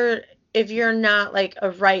if you're not like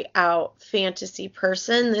a right out fantasy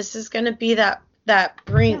person, this is going to be that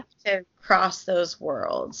brink to cross those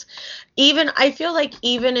worlds. I feel like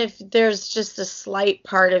even if there's just a slight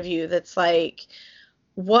part of you that's like,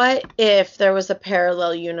 what if there was a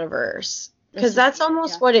parallel universe? Because that's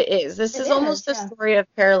almost what it is. This is almost the story of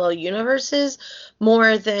parallel universes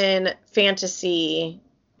more than fantasy.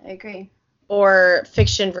 I agree. Or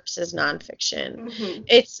fiction versus nonfiction. Mm-hmm.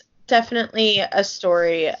 It's definitely a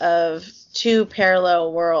story of two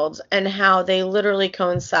parallel worlds and how they literally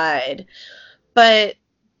coincide. But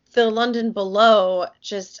the London Below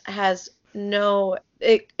just has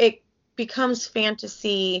it becomes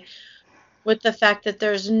fantasy with the fact that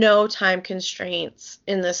there's no time constraints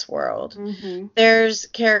in this world. Mm-hmm. There's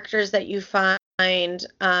characters that you find,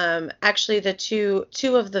 actually the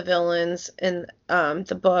two of the villains in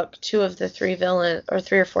the book, two of the three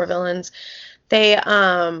or four villains, they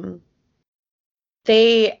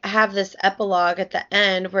have this epilogue at the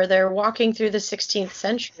end where they're walking through the 16th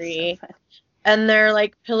century. And they're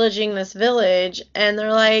like pillaging this village, and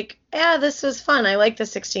they're like, yeah, this was fun. I like the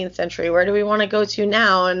 16th century. Where do we want to go to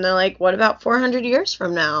now? And they're like, what about 400 years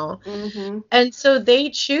from now? Mm-hmm. And so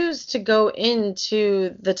they choose to go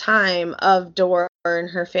into the time of Dora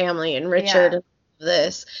and her family and Richard and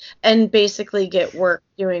this, and basically get work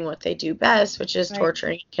doing what they do best, which is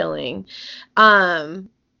torturing and killing. And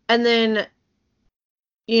then,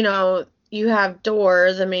 you have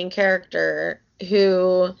Dor, the main character,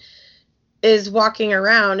 who is walking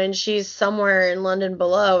around, and she's somewhere in London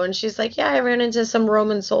Below, and she's like, yeah, I ran into some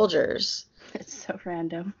Roman soldiers. It's so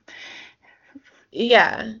random.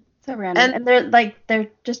 Yeah. So random. And they're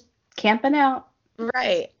just camping out.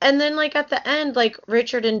 Right. And then like at the end, like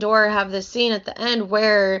Richard and Dora have this scene at the end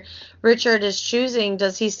where Richard is choosing,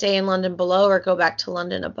 does he stay in London Below or go back to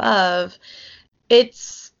London Above?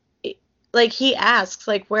 It's like he asks,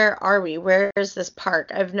 like, where are we? Where is this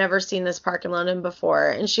park? I've never seen this park in London before.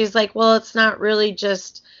 And she's like, well, it's not really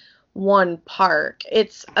just one park.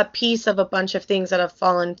 It's a piece of a bunch of things that have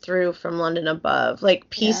fallen through from London Above, like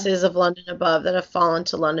pieces of London Above that have fallen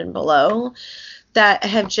to London Below that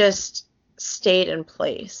have just stayed in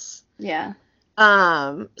place. Yeah.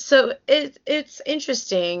 So it's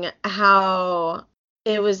interesting how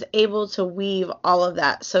it was able to weave all of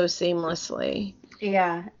that so seamlessly.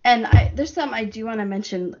 Yeah, and there's some I do want to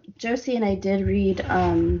mention. Josie and I did read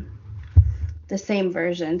the same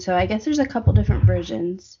version, so I guess there's a couple different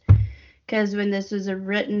versions. Because when this was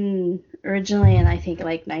written originally in I think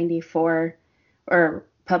like 94 or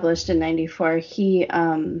published in 94, he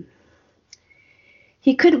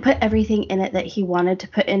couldn't put everything in it that he wanted to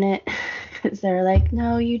put in it. Because they're like,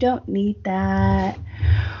 no, you don't need that.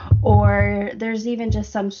 Or there's even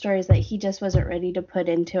just some stories that he just wasn't ready to put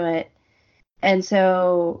into it. And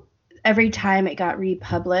so every time it got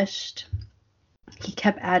republished, he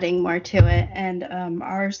kept adding more to it. And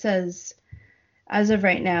ours says, as of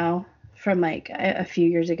right now, from like a few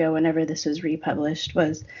years ago, whenever this was republished,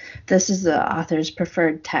 this is the author's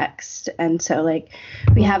preferred text. And so like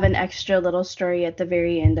we have an extra little story at the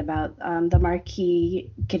very end about the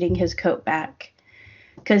Marquis getting his coat back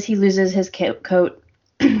because he loses his coat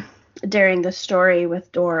during the story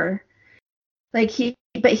with Dor. But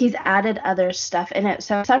he's added other stuff in it.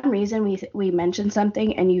 So for some reason we mentioned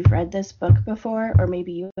something and you've read this book before, or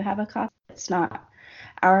maybe you have a copy. It's not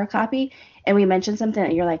our copy. And we mentioned something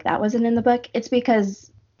that you're like, that wasn't in the book. It's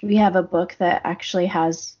because we have a book that actually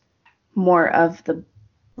has more of the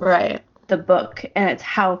book. And it's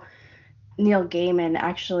how Neil Gaiman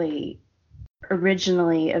actually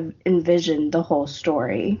originally envisioned the whole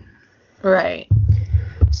story. Right.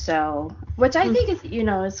 So, which I think is,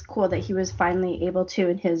 is cool that he was finally able to,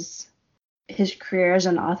 in his his career as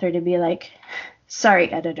an author to be like,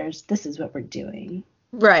 sorry, editors, this is what we're doing.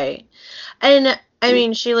 Right. And I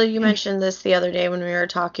mean, Sheila, you mentioned this the other day when we were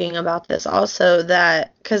talking about this also,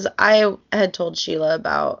 that because I had told Sheila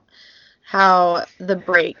about how the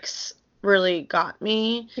breaks really got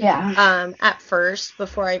me Yeah. at first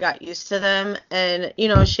before I got used to them. And you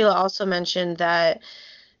know, Sheila also mentioned that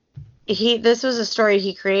this was a story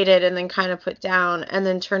he created and then kind of put down and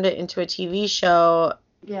then turned it into a TV show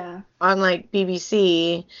Yeah. on like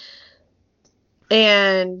BBC.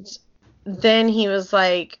 And then he was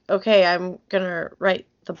like, okay, I'm gonna write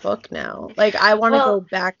the book now. Like, I want to go Well,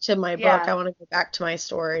 back to my book. I yeah. want to go back to my Well,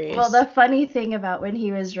 stories. the funny thing about when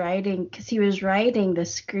he was writing, because he was writing the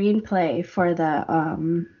screenplay for the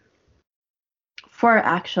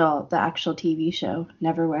actual TV show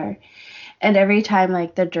Neverwhere, and every time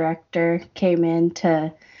like the director came in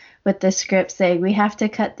to with the script saying we have to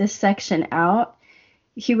cut this section out,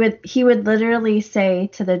 he would literally say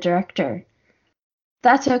to the director,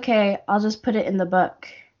 "That's okay, I'll just put it in the book."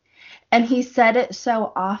 And he said it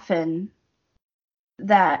so often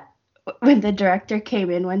that when the director came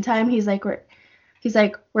in one time,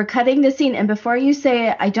 we're cutting the scene, and before you say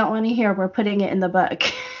it, I don't want to hear we're putting it in the book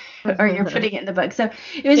or you're putting it in the book. So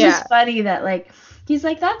it was Yeah. just funny that like he's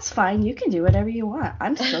like, that's fine, you can do whatever you want.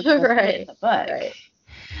 I'm still gonna put it in Right. the book. Right.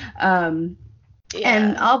 Um,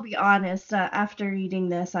 and Yeah. I'll be honest, after reading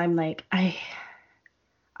this, I'm like, I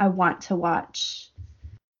want to watch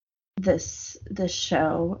this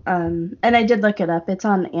show. And I did look it up. It's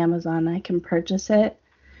on Amazon. I can purchase it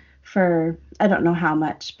for I don't know how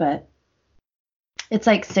much, but it's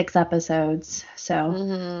like 6 episodes. So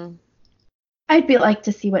Hmm. I'd be like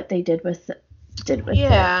to see what they did with it.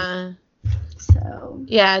 Yeah. So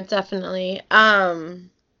Yeah, definitely.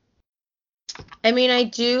 I mean, I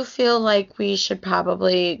do feel like we should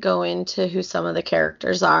probably go into who some of the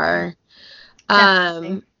characters are. definitely.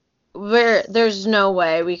 Um, where there's no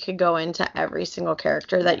way we could go into every single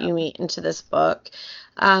character that No. you meet into this book.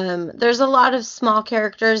 There's a lot of small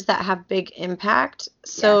characters that have big impact.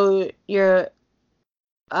 Yes. So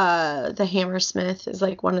the Hammersmith is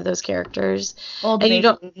like one of those characters. Old And you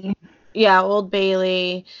don't, Bailey. yeah, Old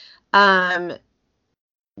Bailey. Um,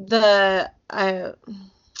 I'm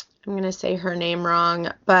gonna say her name wrong,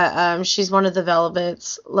 but she's one of the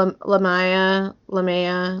Velvets, Lumia?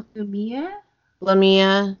 Lamia,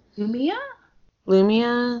 Lumia?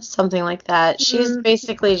 Lumia, something like that. She's Mm,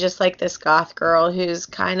 basically just like this goth girl who's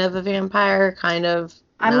kind of a vampire, kind of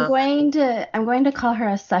I'm not. going to call her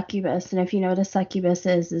a succubus, and if you know what a succubus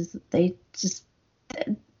is they just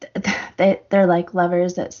they're like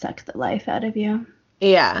lovers that suck the life out of you.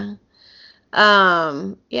 Yeah.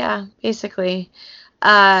 Yeah, basically.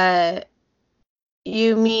 Uh,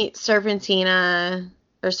 you meet Serpentina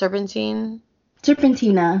or Serpentina.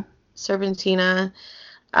 Serpentina,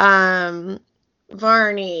 um,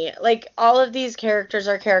 Varney. Like all of these characters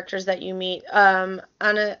are characters that you meet. Anastasia,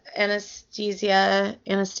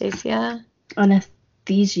 Anesthesia.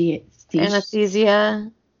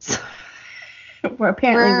 Anesthesia. Where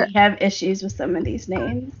apparently Where, we have issues with some of these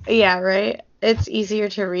names. yeah, right. It's easier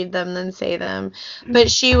to read them than say them. But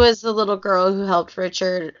she was the little girl who helped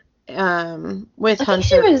Richard, with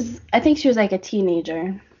Hunter. I think she was like a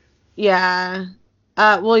teenager. Yeah.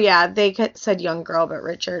 Well, yeah, they said young girl, but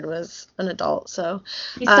Richard was an adult, so,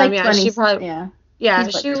 He's like yeah, 20, she probably, yeah. yeah,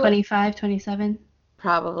 He's like 25, 27.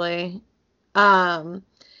 probably. Um,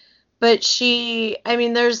 but I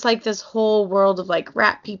mean, there's like this whole world of like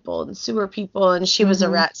rat people and sewer people, and she was a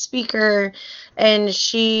Mm-hmm. rat speaker, and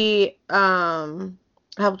she,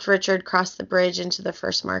 helped Richard cross the bridge into the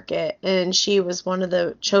first market, and she was one of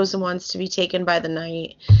the chosen ones to be taken by the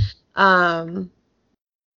knight. Um,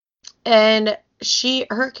 and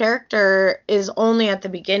her character is only at the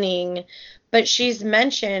beginning, but she's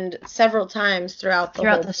mentioned several times throughout the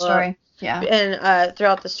Throughout whole the book story. Yeah. and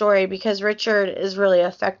throughout the story because Richard is really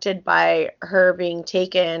affected by her being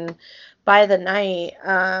taken by the knight.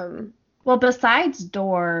 Well, besides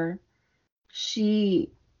Door,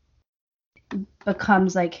 she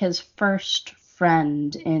becomes like his first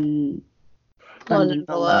friend in London London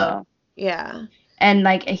Below. Below. Yeah. And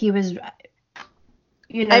like he was,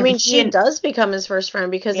 I mean, he she and does become his first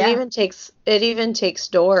friend because yeah, it even takes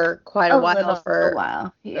Door quite a a while little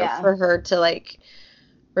while. Yeah. for her to like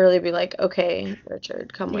really be like, okay,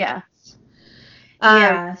 Richard, come with Yeah. us.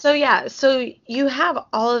 Yeah. So yeah, so you have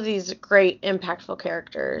all of these great impactful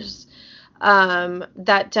characters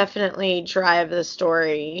that definitely drive the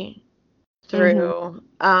story Mm-hmm. through.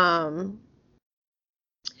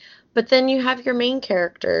 But then you have your main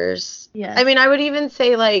characters. I Yes. mean, I would even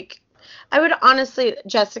say like I would honestly,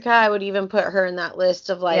 Jessica, I would even put her in that list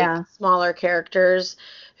of like Yeah. smaller characters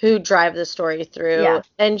who drive the story through. Yeah.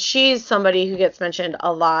 And she's somebody who gets mentioned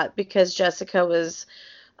a lot because Jessica was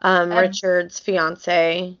Richard's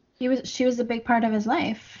fiance. She was a big part of his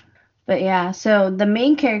life. But yeah, so the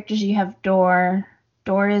main characters, you have Dor.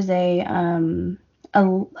 Dor is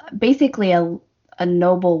basically a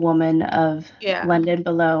noble woman of Yeah. London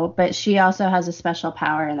Below, but she also has a special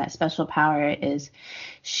power, and that special power is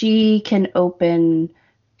she can open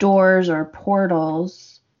doors or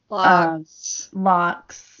portals,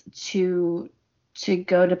 locks to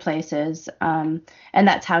go to places, and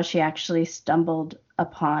that's how she actually stumbled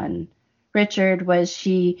upon Richard.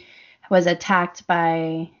 She was attacked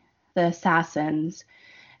by the assassins,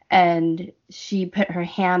 and she put her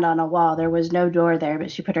hand on a wall. There was no door there,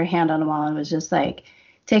 but she put her hand on a wall and was just like,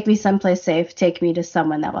 take me someplace safe, take me to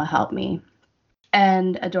someone that will help me.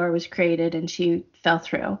 And a door was created, and she fell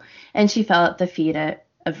through, and she fell at the feet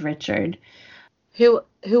of Richard, who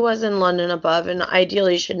was in London Above, and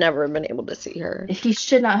ideally should never have been able to see her. He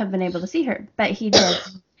should not have been able to see her, but he did.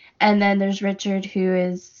 And then there's Richard, who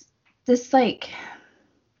is this, like,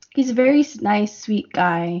 he's a very nice, sweet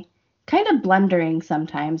guy, kind of blundering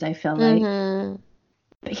sometimes, I feel like. Mm-hmm.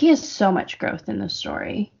 But he has so much growth in the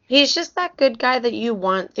story. He's just that good guy that you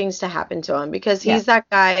want things to happen to him, because he's that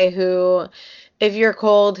guy who, if you're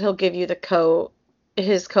cold, he'll give you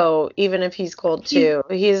his coat, even if he's cold too.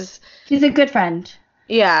 He's a good friend.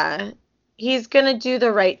 Yeah. He's gonna do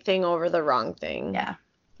the right thing over the wrong thing.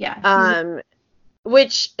 Yeah.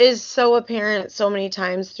 Which is so apparent so many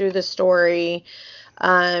times through the story.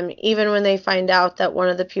 Even when they find out that one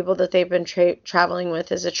of the people that they've been traveling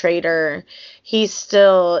with is a traitor, he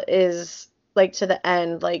still is, like, to the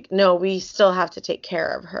end, like, no, we still have to take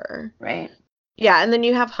care of her. Right. Yeah, and then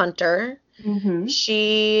you have Hunter. Mm-hmm.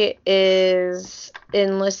 She is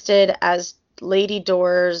enlisted as Lady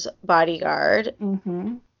Dor's bodyguard.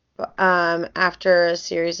 Mm-hmm. After a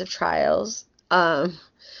series of trials.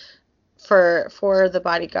 For the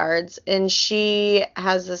bodyguards, and she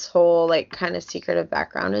has this whole, like, kind of secretive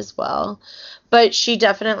background as well, but she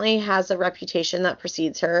definitely has a reputation that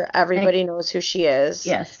precedes her. Everybody knows who she is.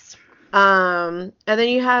 Yes. And then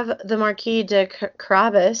you have the Marquis de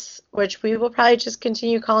Carabas, which we will probably just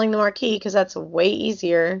continue calling the Marquis because that's way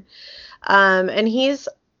easier. And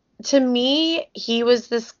to me, he was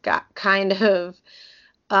this guy, kind of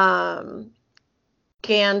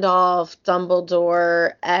Gandalf,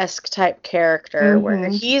 Dumbledore-esque type character, where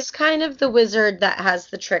he's kind of the wizard that has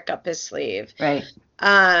the trick up his sleeve. Right.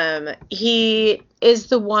 He is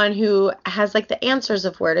the one who has, like, the answers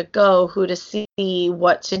of where to go, who to see,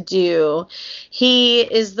 what to do. He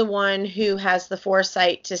is the one who has the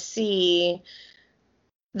foresight to see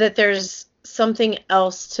that there's something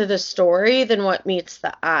else to the story than what meets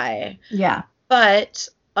the eye. Yeah. But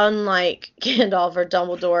unlike Gandalf or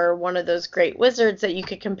Dumbledore, one of those great wizards that you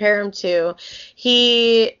could compare him to,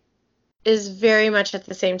 he is very much at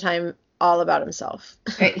the same time all about himself.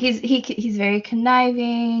 Right. He's very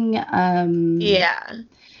conniving. Yeah.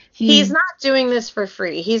 He's not doing this for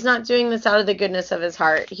free. He's not doing this out of the goodness of his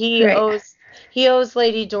heart. He owes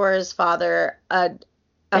Lady Dora's father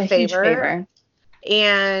a favor.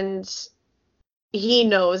 And he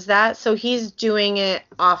knows that, so he's doing it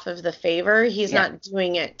off of the favor. He's not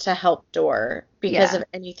doing it to help Dor because of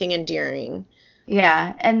anything endearing.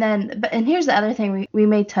 Yeah, and here's the other thing, we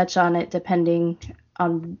may touch on it depending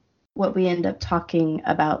on what we end up talking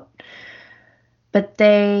about. But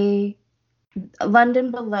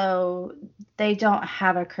London Below, they don't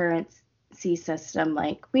have a currency system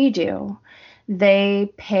like we do.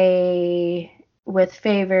 They pay with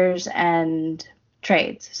favors and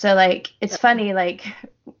trades. So, like, it's funny, like,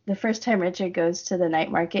 the first time Richard goes to the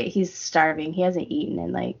night market, he's starving. He hasn't eaten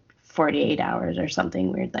in like 48 hours or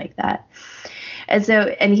something weird like that.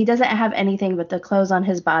 And he doesn't have anything but the clothes on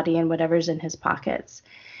his body and whatever's in his pockets.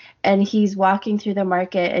 And he's walking through the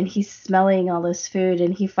market, and he's smelling all this food,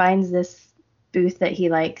 and he finds this booth that he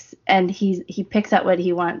likes, and he picks out what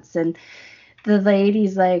he wants, and the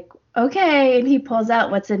lady's like, okay, and he pulls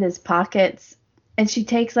out what's in his pockets, and she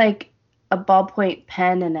takes, like, a ballpoint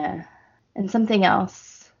pen and something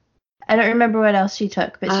else. I don't remember what else she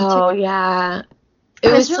took, but she took. Yeah.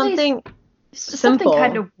 It was really something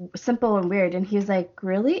kind of simple and weird. And he was like,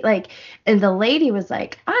 really? Like, and the lady was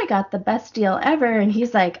like, I got the best deal ever. And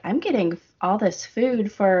he's like, I'm getting all this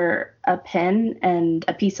food for a pen and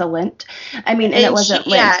a piece of lint. I mean, and it wasn't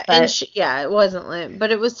lint. It wasn't lint,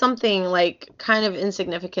 but it was something, like, kind of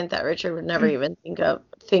insignificant that Richard would never even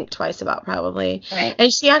think twice about, probably. Right.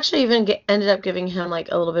 And she actually even ended up giving him, like,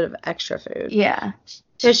 a little bit of extra food. Yeah.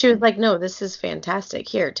 So she was like, no, this is fantastic.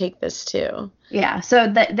 Here, take this too. Yeah, so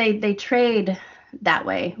that they trade that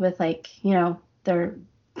way with, like, you know, their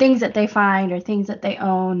things that they find or things that they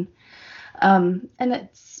own. And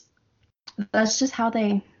that's just how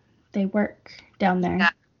they work down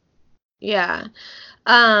there. Yeah.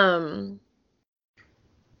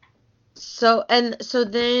 So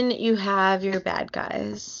then you have your bad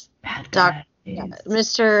guys. Bad guys.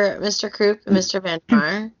 Mr. Croup and Mr.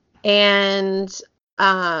 Vandermeer. And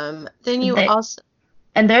then you also,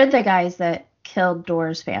 and they're the guys that killed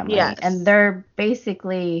Dora's family. Yes. And they're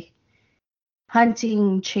basically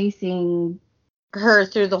hunting, chasing her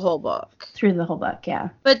through the whole book. Yeah.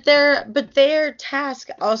 But their task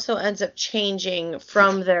also ends up changing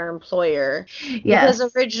from their employer. Yes.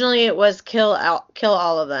 Because originally it was kill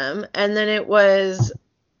all of them, and then it was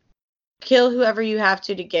kill whoever you have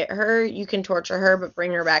to get her. You can torture her, but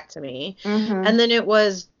bring her back to me. Mm-hmm. And then it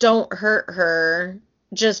was don't hurt her,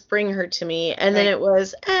 just bring her to me. And then it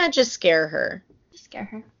was just scare her.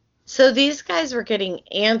 So these guys were getting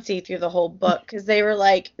antsy through the whole book because they were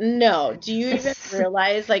like, no, do you even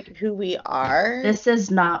realize, like, who we are? This is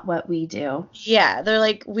not what we do. Yeah, they're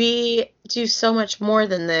like, we do so much more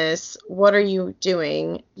than this. What are you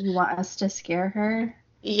doing? You want us to scare her?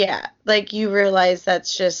 Yeah, like, you realize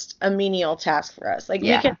that's just a menial task for us. Like,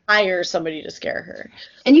 we can hire somebody to scare her.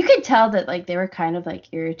 And you could tell that, like, they were kind of, like,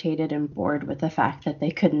 irritated and bored with the fact that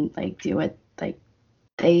they couldn't, like, do what, like,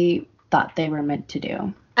 they thought they were meant to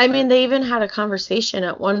do. I mean, they even had a conversation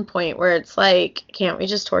at one point where it's like, can't we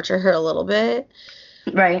just torture her a little bit?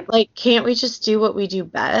 Right. Like, can't we just do what we do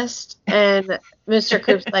best? And Mr.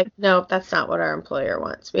 Croup's like, nope, that's not what our employer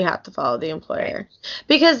wants. We have to follow the employer. Right.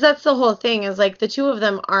 Because that's the whole thing, is like the two of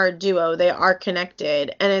them are a duo. They are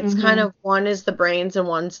connected. And it's kind of, one is the brains and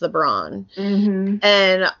one's the brawn. Mm-hmm.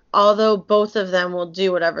 And although both of them will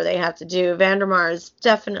do whatever they have to do, Vandermeer is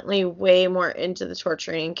definitely way more into the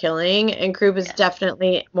torturing and killing. And Croup is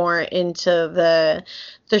definitely more into the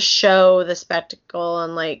show, the spectacle,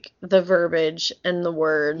 and like the verbiage and the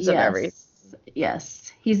words of everything.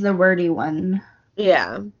 Yes, he's the wordy one.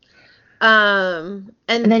 Yeah. And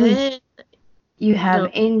then you have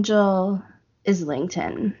Angel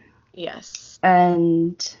Islington. Yes.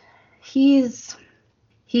 And he's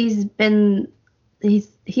in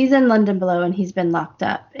London Below, and he's been locked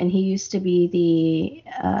up, and he used to be the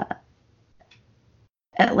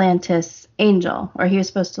Atlantis Angel, or he was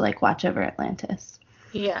supposed to, like, watch over Atlantis.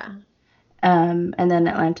 Yeah. And then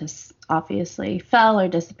Atlantis obviously fell or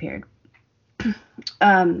disappeared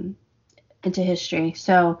into history.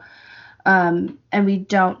 So, and we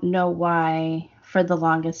don't know why, for the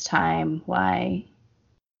longest time, why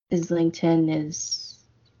Islington is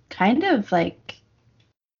kind of, like,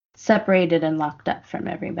 separated and locked up from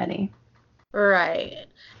everybody. Right.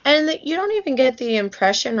 And you don't even get the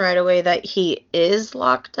impression right away that he is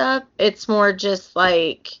locked up. It's more just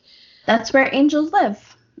like, that's where angels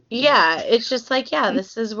live. Yeah, it's just like, yeah,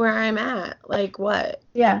 this is where I'm at. Like, what?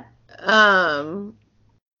 Yeah.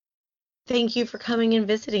 Thank you for coming and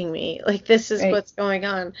visiting me. Like, this is what's going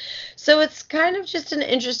on. So it's kind of just an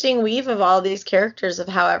interesting weave of all these characters, of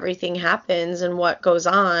how everything happens and what goes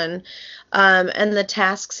on, and the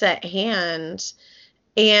tasks at hand.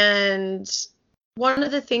 And one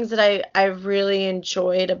of the things that I really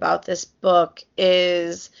enjoyed about this book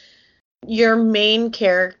is your main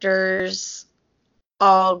characters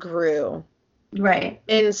all grew. Right.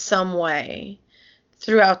 In some way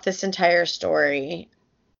throughout this entire story.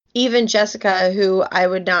 Even Jessica, who I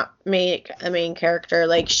would not make a main character,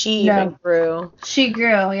 like, she even grew. She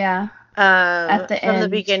grew, yeah. At the end. From the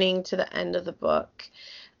beginning to the end of the book.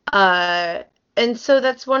 And so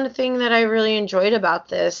that's one thing that I really enjoyed about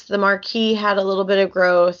this. The Marquis had a little bit of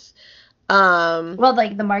growth. Well,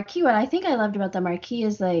 like, the Marquis, what I think I loved about the Marquis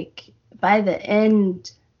is, like, by the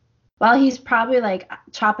end, while he's probably, like,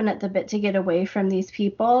 chopping at the bit to get away from these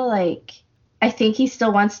people, like, I think he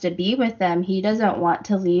still wants to be with them. He doesn't want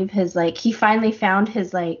to leave his, like, he finally found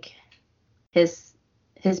his, like, his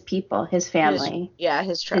people, his family.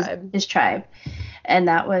 His tribe. His tribe. And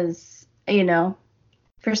that was, you know,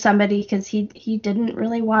 for somebody, because he didn't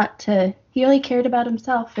really want to, he really cared about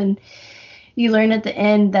himself. And you learn at the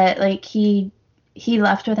end that, like, he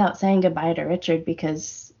left without saying goodbye to Richard,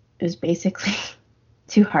 because it was basically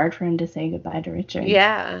too hard for him to say goodbye to Richard.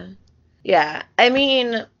 Yeah. Yeah. I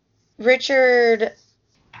mean, Richard,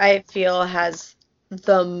 I feel, has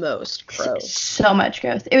the most growth. So much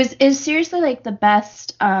growth. It was seriously, like, the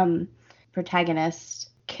best protagonist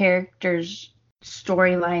character's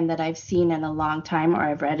storyline that I've seen in a long time, or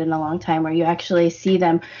I've read in a long time, where you actually see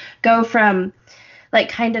them go from, like,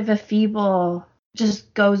 kind of a feeble,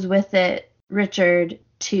 just goes with it Richard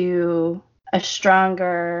to a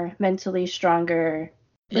stronger, mentally stronger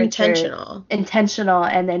Richard. Intentional,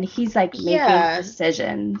 and then he's like making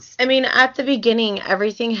decisions. I mean, at the beginning,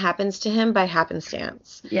 everything happens to him by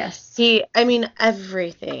happenstance. Yes.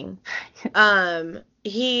 Everything.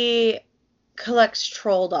 He collects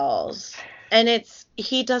troll dolls, and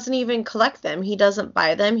he doesn't even collect them. He doesn't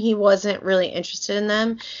buy them. He wasn't really interested in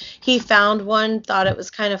them. He found one, thought it was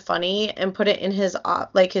kind of funny, and put it in his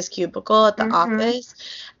his cubicle at the office.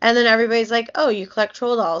 And then everybody's like, "Oh, you collect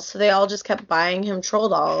troll dolls." So they all just kept buying him troll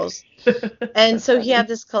dolls. And so he had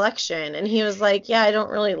this collection, and he was like, "Yeah, I don't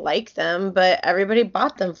really like them, but everybody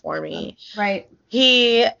bought them for me." Right.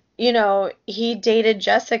 He dated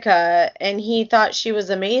Jessica, and he thought she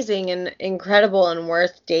was amazing and incredible and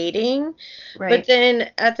worth dating. Right. But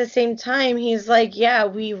then at the same time, he's like, yeah,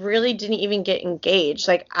 we really didn't even get engaged.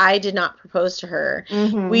 Like, I did not propose to her.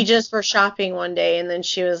 We just were shopping one day, and then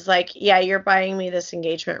she was like, yeah, you're buying me this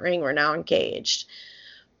engagement ring. We're now engaged.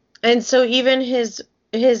 And so even his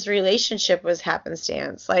relationship was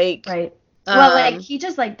happenstance. Like, right. Well, they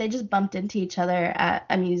just bumped into each other at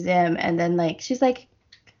a museum, and then she's like,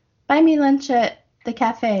 buy me lunch at the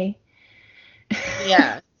cafe.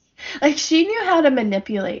 Yeah. She knew how to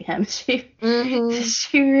manipulate him. She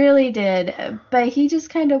really did. But he just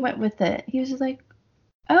kind of went with it. He was just like,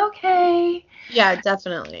 okay. Yeah,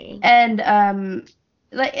 definitely. And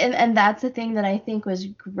and that's the thing that I think was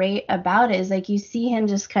great about it, is you see him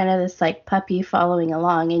just kind of this puppy following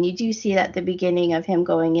along, and you do see that at the beginning of him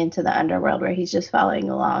going into the underworld where he's just following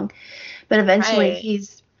along. But eventually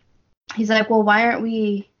he's like, well, why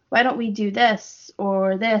don't we do this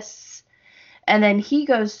or this? And then he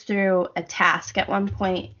goes through a task. At one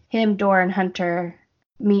point, him, Dor, and Hunter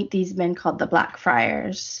meet these men called the Black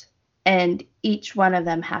Friars, and each one of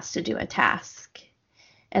them has to do a task.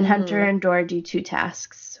 And Hunter and Dor do 2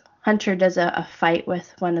 tasks. Hunter does a fight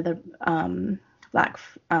with one of the Black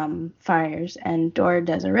Friars, and Dor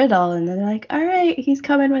does a riddle, and they're like, all right, he's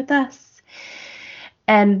coming with us.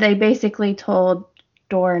 And they basically told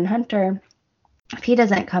Dor and Hunter, if he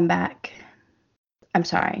doesn't come back, I'm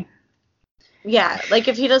sorry. Yeah,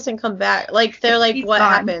 if he doesn't come back, they're like, what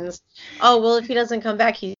gone. happens? Oh, well, if he doesn't come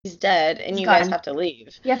back, he's dead, and you guys have to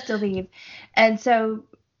leave. You have to leave. And so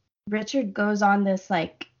Richard goes on this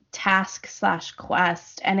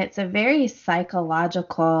task/quest, and it's a very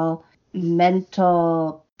psychological,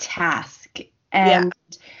 mental task. And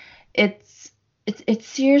it's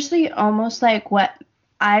seriously almost like what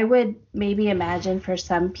I would maybe imagine for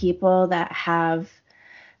some people that have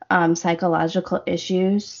psychological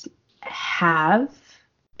issues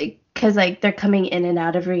because they're coming in and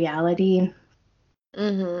out of reality.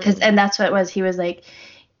 And that's what it was. He was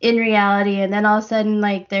in reality, and then all of a sudden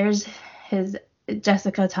there's his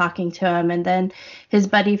Jessica talking to him, and then his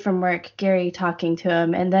buddy from work, Gary, talking to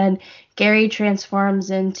him, and then Gary transforms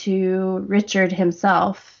into Richard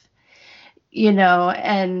himself.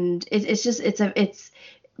 And it's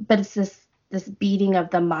this beating of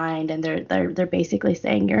the mind, and they're basically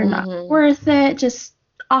saying you're not worth it, just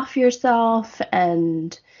off yourself,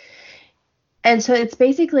 and so it's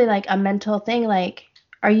basically a mental thing,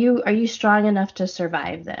 are you strong enough to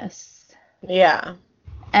survive this? Yeah.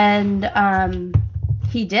 And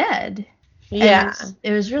he did. Yeah. And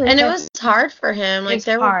it was really and it was hard for him.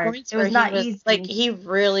 There hard. Were points where he was easy. He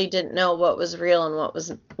really didn't know what was real and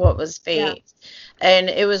what was fake. Yeah. And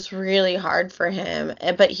it was really hard for him.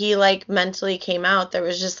 But he mentally came out. There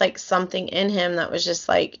was just something in him that was just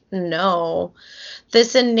no.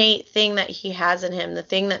 This innate thing that he has in him, the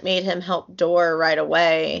thing that made him help Dor right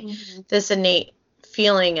away, this innate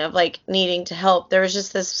feeling of needing to help. There was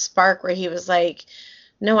just this spark where he was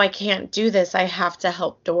no, I can't do this. I have to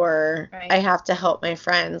help Dor. Right. I have to help my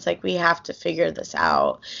friends. We have to figure this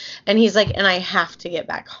out. And he's and I have to get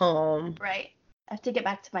back home. Right. I have to get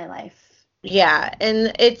back to my life. Yeah,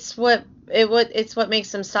 and it's what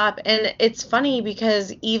makes him stop. And it's funny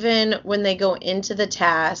because even when they go into the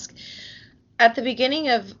task, at the beginning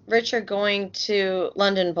of Richard going to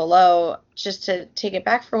London Below, just to take it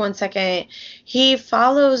back for 1 second, he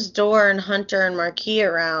follows Dor and Hunter and Marquis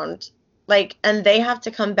around. And they have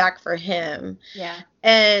to come back for him. Yeah.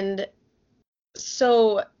 And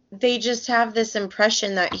so they just have this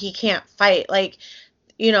impression that he can't fight. How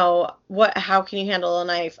can you handle a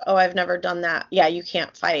knife? Oh, I've never done that. Yeah, you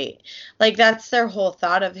can't fight. That's their whole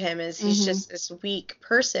thought of him, is he's just this weak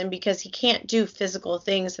person because he can't do physical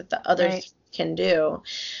things that the others can do.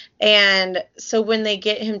 And so when they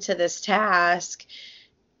get him to this task,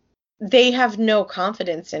 they have no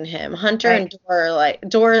confidence in him. Hunter and Right.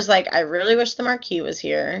 Dor's like, I really wish the Marquis was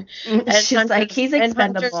here. And She's like, he's Hunter's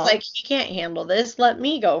expendable. like, he can't handle this. Let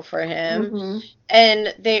me go for him. Hmm.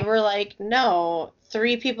 And they were like, no,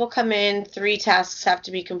 3 people come in, 3 tasks have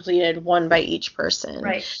to be completed, 1 by each person.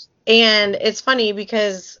 Right. And it's funny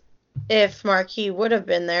because if Marquis would have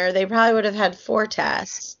been there, they probably would have had 4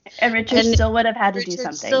 tasks. And Richard And still would have had to do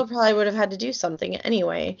Richard still something. probably would have had to do something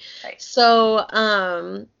anyway. Right. So,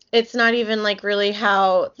 it's not even like really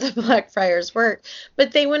how the Blackfriars work.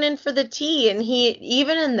 But they went in for the tea, and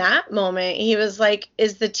even in that moment, he was like,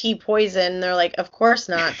 is the tea poison? And they're like, of course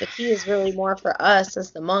not. The tea is really more for us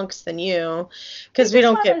as the monks than you, They because we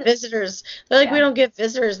just don't get wanted, visitors. They're like, we yeah. don't get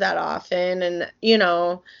visitors that often, and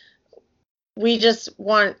we just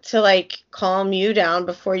want to like calm you down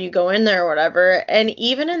before you go in there or whatever. And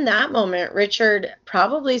even in that moment, Richard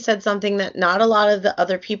probably said something that not a lot of the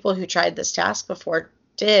other people who tried this task before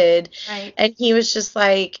did. Right. And he was just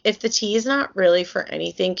like, if the tea is not really for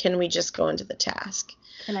anything, can we just go into the task?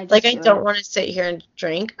 Can I Like, just I do don't it? want to sit here and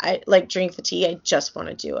drink. I like drink the tea. I just want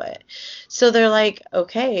to do it. So they're like,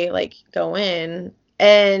 okay, like go in.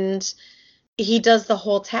 And he does the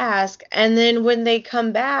whole task. And then when they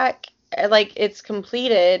come back, like it's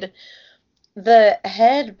completed, the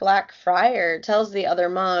head Black Friar tells the other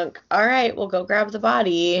monk, all right, we'll go grab the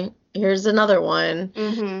body. Here's another one.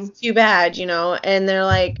 Mm-hmm. It's too bad, And they're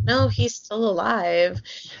like, no, he's still alive.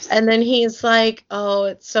 And then he's like,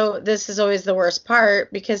 oh, this is always the worst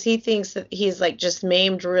part because he thinks that he's like just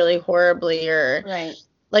maimed really horribly or Right.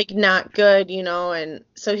 like not good, And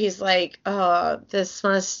so he's like, oh,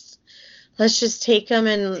 let's just take him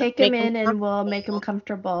and Take him make him in and we'll make him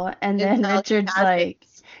comfortable comfortable. And then until he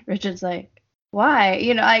passes. Richard's like, why?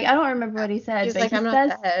 I don't remember what he said, He's but like, he I'm not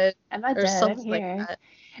says, dead, I'm not or dead, I'm something like here. that.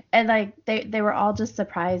 And like they were all just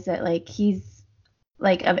surprised that like he's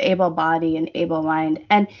like of able body and able mind.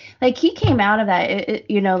 And like he came out of that,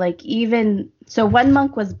 like even so one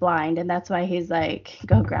monk was blind and that's why he's like,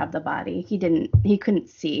 go grab the body. He couldn't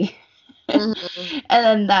see. Hmm.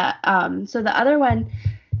 And then so the other one,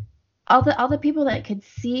 all the people that could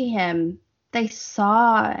see him, they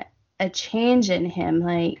saw a change in him.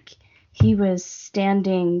 Like he was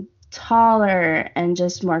standing taller and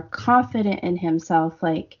just more confident in himself.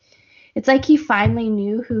 Like it's like he finally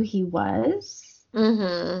knew who he was.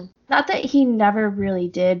 Hmm. Not that he never really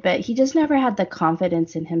did, but he just never had the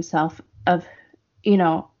confidence in himself of,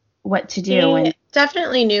 what to do. He And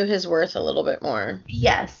definitely knew his worth a little bit more.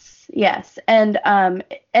 yes. And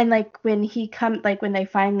like when they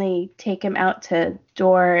finally take him out to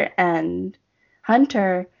Dor and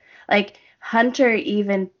Hunter, like Hunter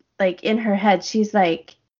even like in her head, she's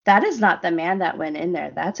like, that is not the man that went in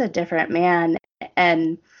there. That's a different man.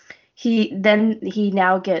 And he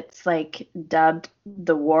now gets like dubbed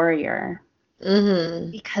the warrior Hmm.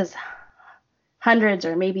 because hundreds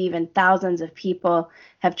or maybe even thousands of people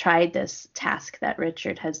have tried this task that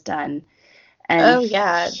Richard has done. And Oh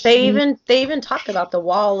yeah, they even talk about the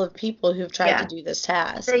wall of people who've tried to yeah, do this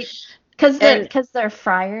task. they because they're And because they're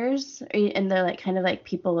friars and they're like kind of like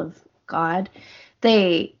people of God.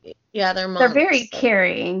 They yeah, they're they're very monks.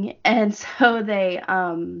 caring, and so they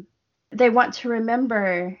want to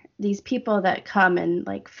remember these people that come and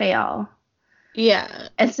like fail. Yeah,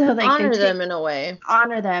 And so like they honor take them in a way.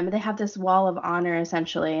 honor them. They have this wall of honor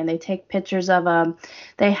essentially, and they take pictures of them.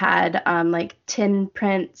 They had like tin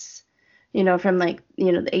prints, from like the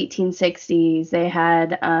 1860s. They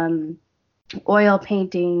had oil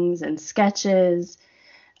paintings and sketches,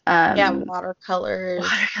 Yeah, um, watercolors.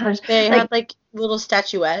 watercolors. They had Like like little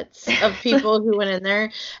statuettes of people who went in there,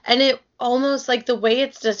 and it almost like the way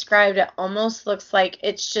it's described, it almost looks like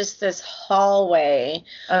it's just this hallway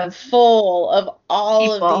of full of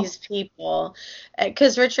all of people. these people.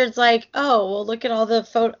 Because Richard's like, oh, well, look at all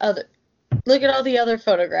the other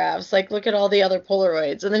photographs, like look at all the other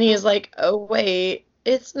Polaroids, and then he's like, oh wait.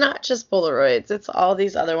 It's not just Polaroids, it's all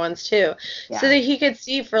these other ones too. So Yeah, that he could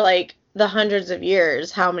see for like the hundreds of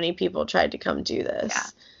years how many people tried to come do yeah.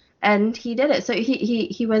 this. And he did it. So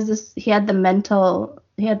he was this. He had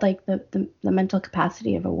like the mental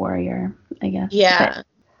capacity of a warrior, I guess. But Yeah.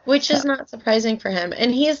 Which so is not surprising for him.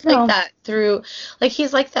 And no, he's like that through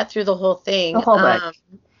the whole the thing. whole book.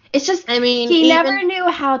 It's just I mean, he never even knew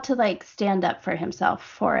how to like stand up for himself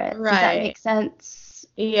for it. Does that right. make sense?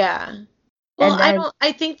 Yeah. Well, And then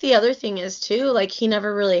I think the other thing is too, like he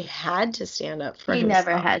never really had to stand up for he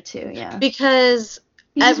never himself had to, yeah. because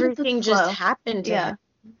He just went with the everything just flow. happened to him.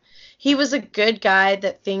 Yeah. He was a good guy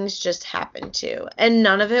that things just happened to, and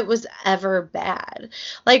none of it was ever bad.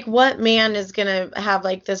 Like, what man is gonna have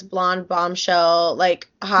like this blonde bombshell, like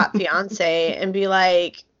hot fiance, and be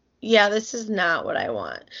like, yeah, this is not what I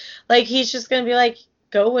want. Like, he's just gonna be like,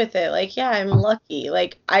 go with it. Like, yeah, I'm lucky.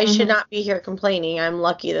 Like, I should Mm-hmm. not be here complaining. I'm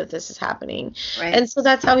lucky that this is happening. Right. And so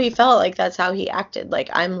that's how he felt. Like, that's how he acted. Like,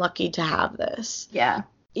 I'm lucky to have this. Yeah.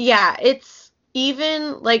 Yeah, it's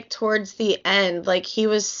even like towards the end, like, he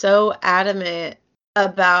was so adamant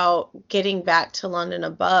about getting back to London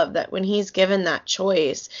Above that when he's given that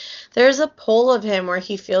choice, there's a pull of him where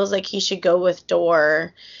he feels like he should go with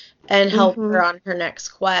Dor and help Mm-hmm. her on her next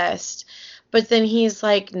quest. But then he's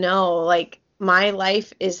like, no, like, my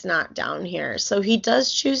life is not down here. So he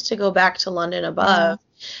does choose to go back to London Yeah. Above.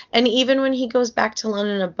 And even when he goes back to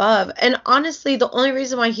London Above, and honestly, the only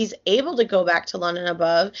reason why he's able to go back to London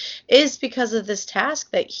Above is because of this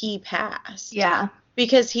task that he passed. Yeah.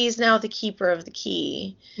 Because he's now the keeper of the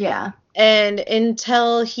key. Yeah. And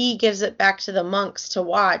until he gives it back to the monks to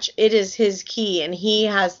watch, it is his key and he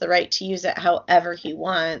has the right to use it however he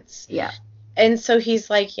wants. Yeah. And so he's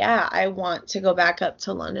like, yeah, I want to go back up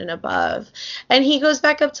to London Above. And he goes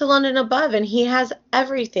back up to London Above and he has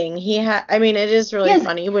everything. I mean, it is really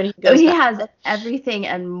funny when he goes He back has up. everything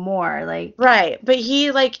and more. Like, Right, but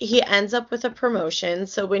he ends up with a promotion.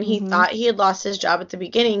 So when he mm-hmm. thought he had lost his job at the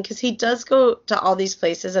beginning, because he does go to all these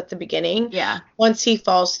places at the beginning, Yeah. once he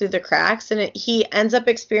falls through the cracks, and he ends up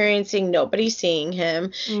experiencing nobody seeing him.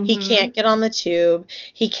 Mm-hmm. He can't get on the tube.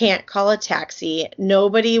 He can't call a taxi.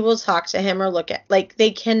 Nobody will talk to him or look at, like,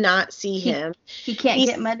 they cannot see him. He can't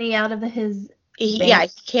get money out of his bank. Yeah, he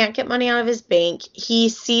can't get money out of his bank. He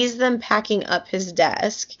sees them packing up his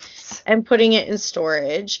desk and putting it in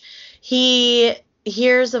storage. He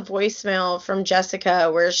hears a voicemail from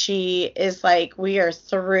Jessica where she is like, "We are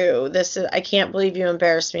through. I can't believe you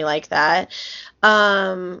embarrassed me like that."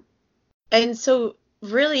 And so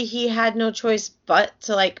really he had no choice but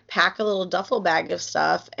to like pack a little duffel bag of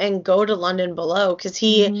stuff and go to London Below because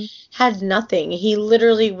he had nothing. He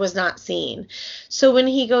literally was not seen. So when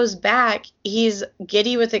he goes back, he's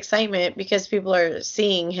giddy with excitement because people are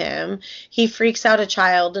seeing him. He freaks out a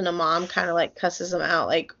child and a mom kind of like cusses him out,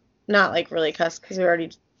 like not like really cuss because we already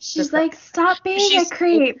She's like, stop being a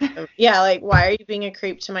creep. Yeah, like, why are you being a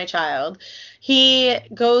creep to my child? He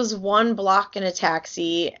goes 1 block in a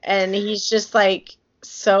taxi, and he's just, like,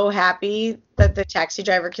 so happy that the taxi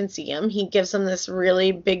driver can see him. He gives him this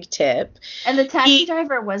really big tip. And the taxi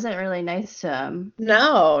driver wasn't really nice to him.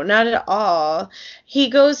 No, not at all. He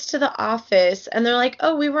goes to the office, and they're like,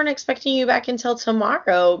 oh, we weren't expecting you back until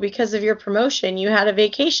tomorrow because of your promotion. You had a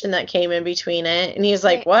vacation that came in between it. And he's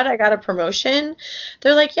like, what? I got a promotion?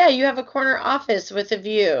 They're like, yeah, you have a corner office with a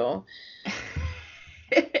view.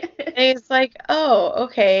 And he's like, oh,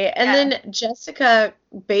 okay. And then Jessica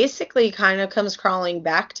basically kind of comes crawling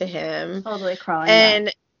back to him. Totally crawling and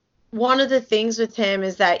back. One of the things with him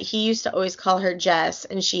is that he used to always call her Jess,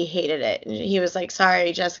 and she hated it. And he was like,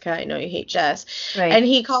 sorry, Jessica, I know you hate Jess. Right. And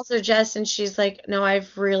he calls her Jess, and she's like, no,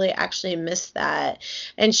 I've really actually missed that.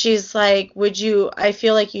 And she's like, I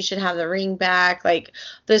feel like you should have the ring back, like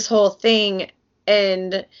this whole thing.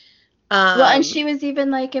 And well, and she was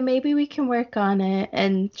even like, and maybe we can work on it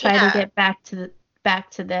and try to get back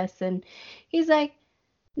to this. And he's like,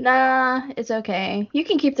 nah, it's okay. You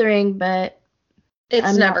can keep the ring, but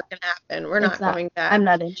it's never going to happen. We're not going back. I'm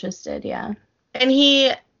not interested, yeah. And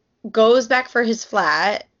he goes back for his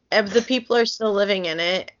flat. The people are still living in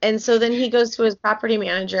it. And so then he goes to his property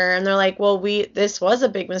manager, and they're like, well, this was a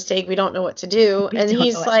big mistake. We don't know what to do. And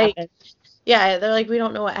he's like, yeah, they're like, we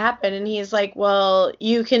don't know what happened. And he's like, well,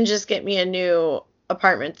 you can just get me a new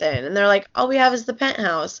apartment then. And they're like, all we have is the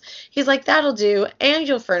penthouse. He's like, that'll do, and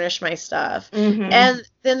you'll furnish my stuff. And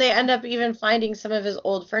then they end up even finding some of his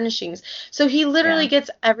old furnishings. So he literally gets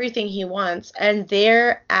everything he wants, and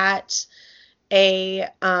they're at a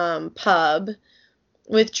pub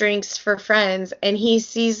with drinks for friends, and he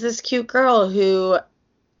sees this cute girl who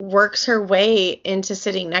works her way into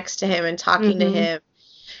sitting next to him and talking to him.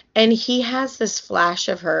 And he has this flash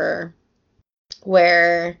of her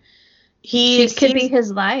where she could be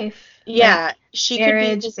his life. Yeah, like, she could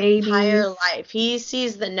be his entire life. He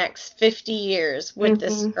sees the next 50 years with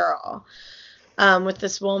this girl, with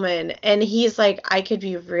this woman. And he's like, I could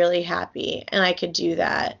be really happy and I could do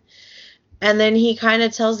that. And then he kind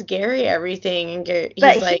of tells Gary everything. And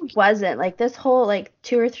he wasn't. Like, this whole, like,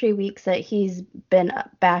 2 or 3 weeks that he's been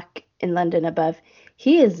back in London Above,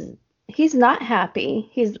 he's not happy.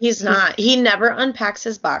 He's not. He never unpacks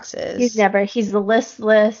his boxes. He's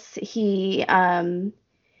listless. He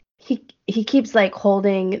keeps like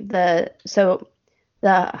holding the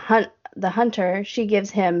hunter, she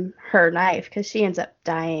gives him her knife because she ends up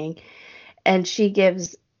dying, and she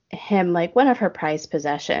gives him like one of her prized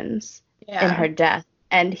possessions in her death.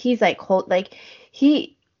 And he's like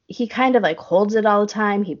he he kind of like holds it all the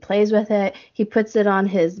time. He plays with it. He puts it on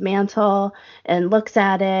his mantle and looks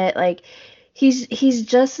at it. Like he's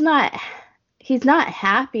just not he's not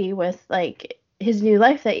happy with like his new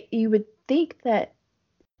life that you would think that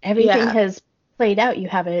everything Yeah. has played out. You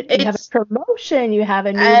have a It's promotion, you have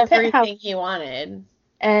a new penthouse, everything he wanted.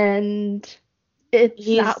 and it's not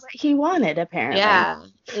He's what he wanted apparently. Yeah,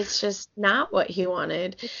 it's just not what he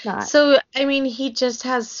wanted. It's not. So, I mean, he just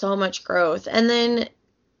has so much growth. And then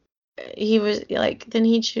he was like, then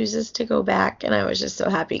he chooses to go back. And I was just so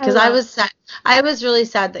happy because I was sad. I was really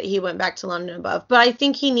sad that he went back to London Above. But I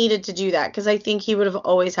think he needed to do that because I think he would have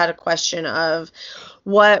always had a question of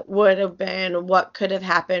what would have been, what could have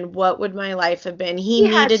happened, what would my life have been. He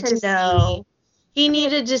needed to know. He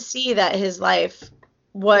needed to see that his life,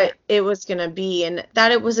 what it was going to be, and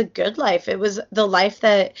that it was a good life. It was the life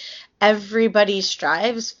that everybody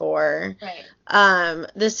strives for. Right.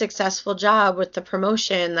 The successful job with the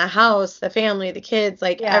promotion, the house, the family, the kids,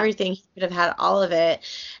 like everything. He could have had all of it.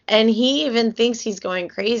 And he even thinks he's going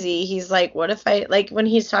crazy. He's like, what if I, like when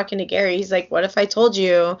he's talking to Gary, he's like, what if I told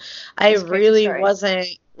you I really wasn't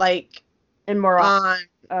like in Majorca.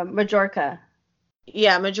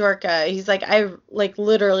 Yeah, Majorca. He's like, I like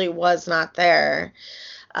literally was not there.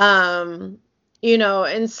 You know,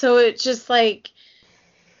 and so it's just like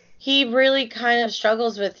he really kind of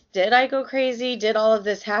struggles with, did I go crazy? Did all of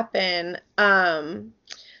this happen?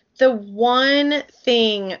 The one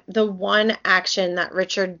action that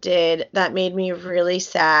Richard did that made me really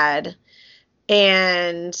sad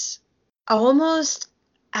and almost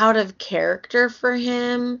out of character for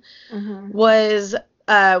him was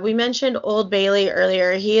we mentioned Old Bailey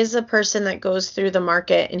earlier. He is a person that goes through the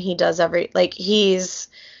market and he does ends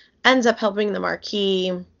up helping the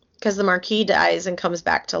Marquis because the Marquis dies and comes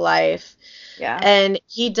back to life. Yeah. And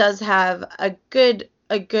he does have a good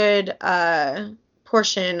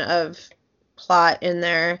portion of plot in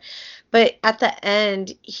there. But at the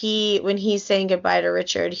end, when he's saying goodbye to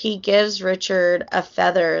Richard, he gives Richard a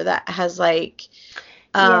feather that has like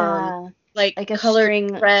a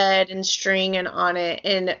colored thread and string and on it.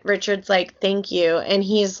 And Richard's like, thank you. And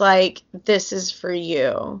he's like, this is for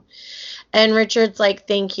you. And Richard's like,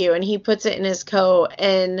 thank you. And he puts it in his coat.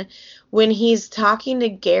 And when he's talking to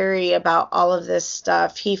Gary about all of this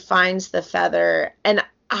stuff, he finds the feather. And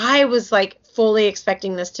I was like fully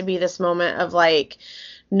expecting this to be this moment of like,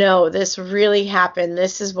 no, this really happened.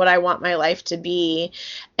 This is what I want my life to be.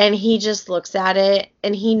 And he just looks at it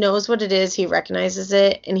and he knows what it is. He recognizes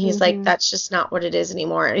it. And he's like, that's just not what it is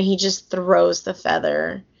anymore. And he just throws the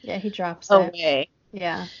feather. Yeah, he drops it away.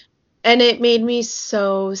 Yeah. And it made me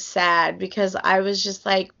so sad because I was just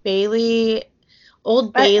like,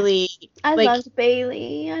 Old Bailey. I loved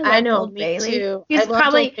Bailey. I know, me Bailey. Too. He's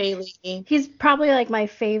probably like my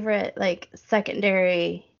favorite like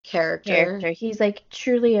secondary character. He's like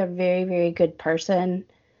truly a very, very good person.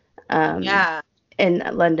 In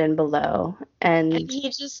London Below. And he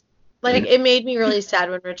just like, it made me really sad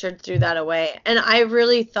when Richard threw that away. And I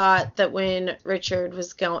really thought that when Richard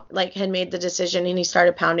was had made the decision and he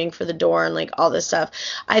started pounding for the door and like all this stuff,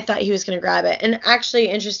 I thought he was going to grab it. And actually,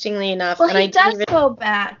 interestingly enough, he does go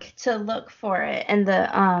back to look for it, and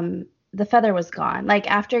the feather was gone. Like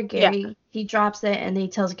after Gary, he drops it and he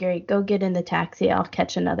tells Gary, go get in the taxi. I'll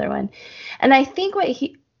catch another one. And I think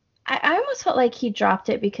I almost felt like he dropped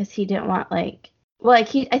it because he didn't want I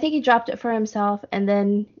think he dropped it for himself, and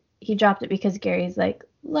then he dropped it because Gary's like,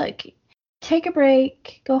 look, take a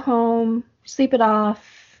break, go home, sleep it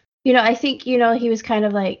off. You know, I think, he was kind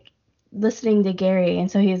of like listening to Gary.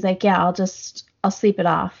 And so he's like, yeah, I'll sleep it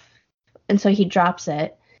off. And so he drops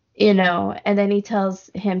it, and then he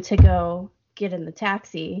tells him to go get in the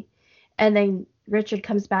taxi. And then Richard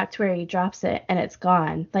comes back to where he drops it and it's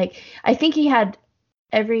gone. Like, I think he had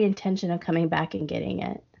every intention of coming back and getting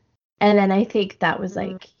it. And then I think that was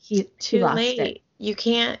like, he lost late. It. You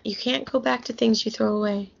can't go back to things you throw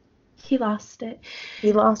away. He lost it.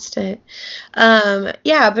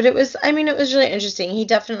 Yeah, but it was really interesting. He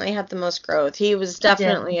definitely had the most growth. He was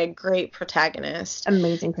definitely a great protagonist.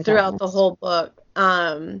 Amazing protagonist. Throughout the whole book.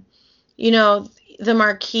 The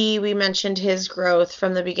Marquis, we mentioned his growth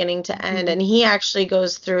from the beginning to end, and he actually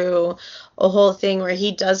goes through a whole thing where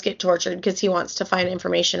he does get tortured because he wants to find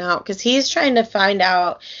information out, because he's trying to find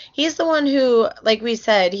out. He's the one who, like we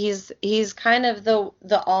said, he's kind of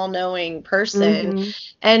the all-knowing person,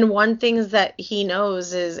 and one thing that he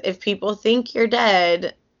knows is if people think you're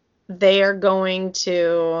dead, they are going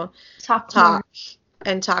to talk.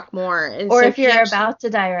 and talk more. And Or so if you're about to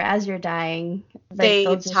die or as you're dying, like they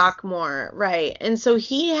they'll just talk more, right? And so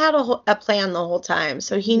he had a plan the whole time,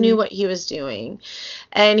 so he knew Mhm. what he was doing,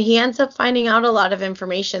 and he ends up finding out a lot of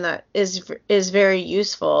information that is very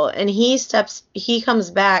useful. And he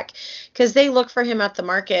comes back because they look for him at the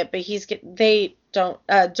market, but they don't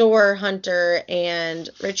Door, Hunter, and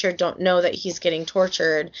Richard don't know that he's getting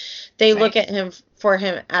tortured. They look Right. at him for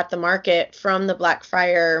him at the market from the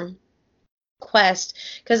Blackfriar quest,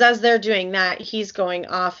 because as they're doing that, he's going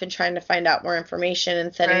off and trying to find out more information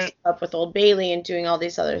and setting Right. stuff up with Old Bailey and doing all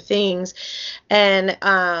these other things. And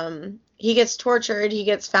he gets tortured, he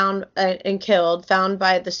gets found and killed, found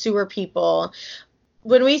by the sewer people.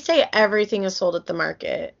 When we say everything is sold at the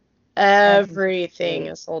market, everything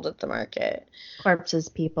is sold at the market. Corpses,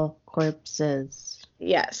 people, corpses.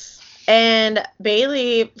 Yes. And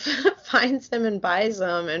Bailey finds him and buys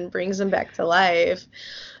him and brings him back to life.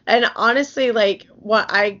 And honestly, like, what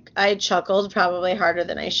I chuckled probably harder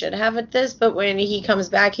than I should have at this, but when he comes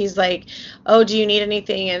back, he's like, "Oh, do you need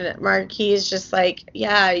anything?" And Marquis is just like,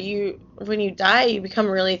 "Yeah, when you die, you become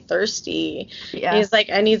really thirsty." Yeah. He's like,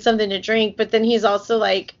 "I need something to drink," but then he's also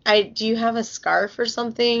like, do you have a scarf or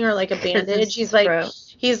something, or like a bandage?" He's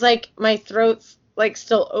like, "My throat's like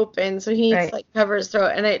still open," so he needs to like cover his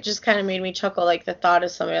throat. And it just kind of made me chuckle, like the thought of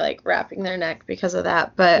somebody like wrapping their neck because of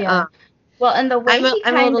that. But Yeah. Well, and the way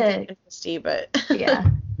I'm a little interesting, but yeah,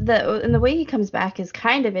 the way he comes back is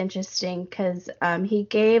kind of interesting because he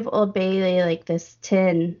gave Old Bailey like this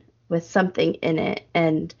tin with something in it,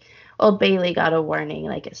 and Old Bailey got a warning,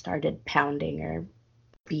 like it started pounding or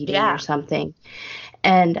beating or something,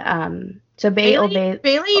 and so Bailey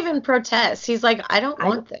even protests. He's like, "I don't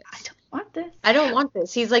want this. I don't want this. I don't want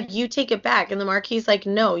this." He's like, "You take it back." And the Marquis like,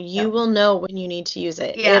 "No, you will know when you need to use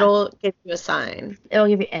it. Yeah. It'll give you a sign." It'll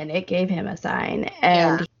give you, and it gave him a sign,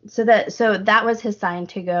 and so that was his sign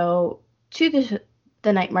to go to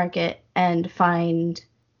the night market and find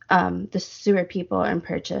the sewer people and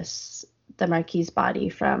purchase the Marquis' body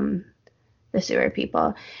from the sewer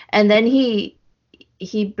people. And then he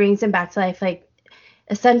brings him back to life. Like,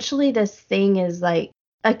 essentially, this thing is like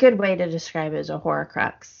a good way to describe it as a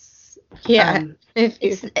Horcrux. Yeah.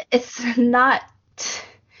 It's not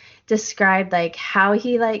described like how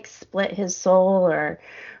he like split his soul or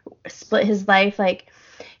split his life, like,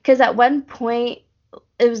 because at one point,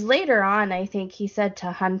 it was later on, I think he said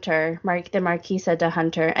to Hunter, the Marquis said to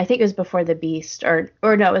Hunter, I think it was before the beast, or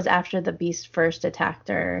no, it was after the beast first attacked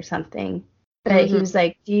her or something, but he was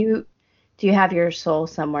like, do you have your soul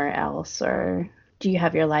somewhere else, or do you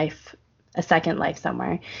have your life, a second life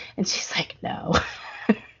somewhere? And she's like, no.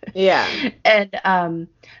 Yeah. And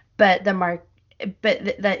but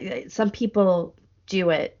that some people do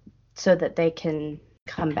it so that they can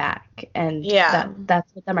come back, and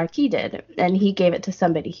that's what the Marquis did, and he gave it to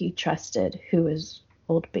somebody he trusted, who was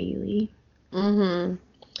Old Bailey. And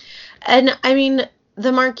I mean,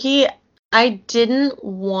 the Marquis, I didn't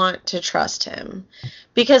want to trust him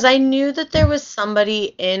because I knew that there was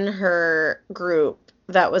somebody in her group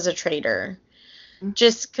that was a traitor.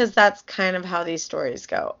 Just because that's kind of how these stories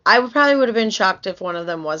go. I probably would have been shocked if one of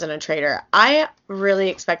them wasn't a traitor. I really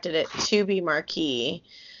expected it to be Marquis.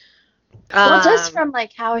 Well, just from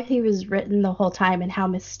like how he was written the whole time and how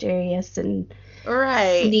mysterious and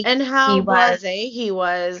right, and how blasé he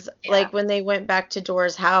was, like when they went back to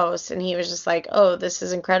Dora's house, and he was just like, "Oh, this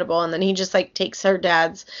is incredible," and then he just like takes her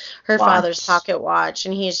father's pocket watch,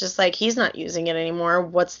 and he's just like, he's not using it anymore.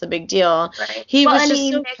 What's the big deal? Right. He was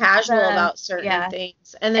just so casual about certain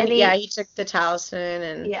things, and then he took the talisman,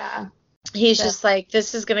 and he's just like,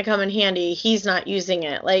 this is gonna come in handy. He's not using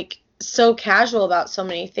it, like, so casual about so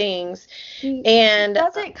many things. And he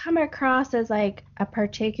doesn't come across as like a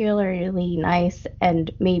particularly nice and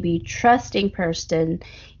maybe trusting person,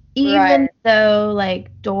 even though like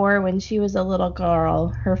Dor, when she was a little girl,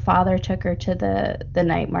 her father took her to the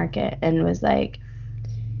night market and was like,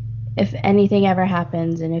 if anything ever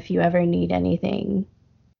happens and if you ever need anything,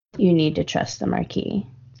 you need to trust the Marquis.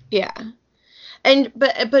 Yeah. And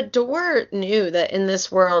but Dor knew that in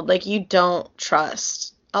this world, like, you don't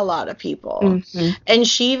trust a lot of people. And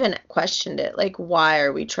she even questioned it, like, why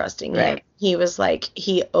are we trusting him? He was like,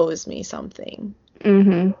 he owes me something.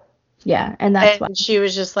 Yeah, and that's why she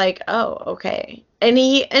was just like, oh, okay.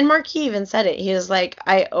 And Marquis even said it. He was like,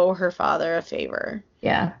 I owe her father a favor.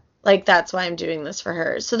 Yeah. Like, that's why I'm doing this for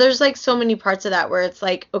her. So there's like so many parts of that where it's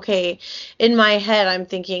like, okay, in my head I'm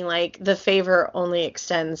thinking like the favor only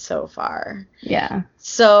extends so far. Yeah.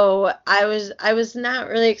 So I was not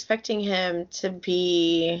really expecting him to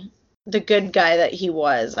be the good guy that he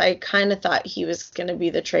was. I kind of thought he was going to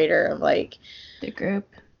be the traitor of like the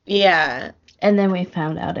group. Yeah. And then we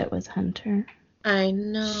found out it was Hunter. I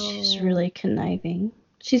know. She's really conniving.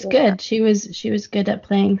 She's Yeah. good. She was good at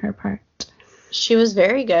playing her part. She was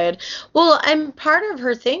very good. Well, and part of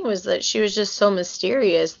her thing was that she was just so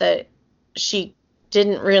mysterious that she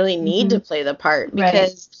didn't really need to play the part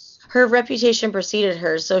because her reputation preceded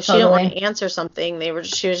her. So if she didn't want to answer something,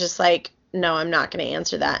 she was just like, no, I'm not going to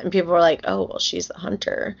answer that. And people were like, oh, well, she's the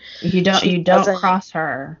Hunter. You don't cross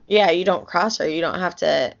her. Yeah, you don't cross her. You don't have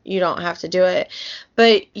to do it.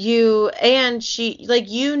 But you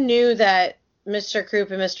knew that Mr.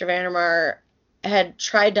 Croup and Mr. Vandermeer had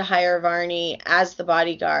tried to hire Varney as the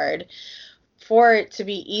bodyguard for it to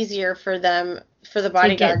be easier for the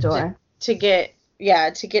bodyguard to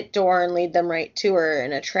get Dor and lead them right to her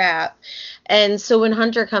in a trap. And so when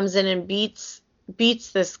Hunter comes in and beats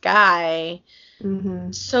this guy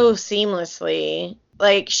so seamlessly,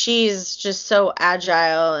 like she's just so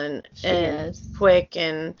agile and quick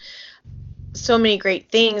and so many great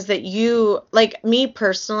things that me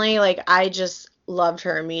personally, like I just loved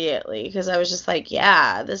her immediately because I was just like,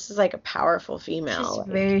 yeah, this is like a powerful female.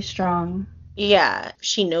 She's very strong. Yeah,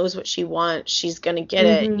 she knows what she wants. She's going to get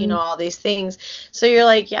it, all these things. So you're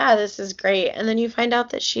like, yeah, this is great. And then you find out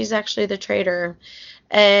that she's actually the traitor.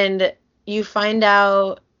 And you find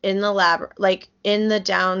out in the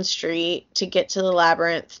down street to get to the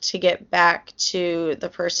labyrinth, to get back to the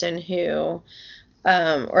person who,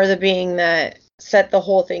 or the being that set the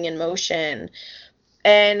whole thing in motion.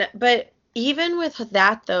 But even with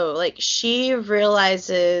that though, like she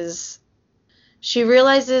realizes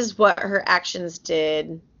what her actions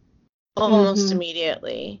did almost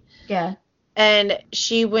immediately. Yeah. And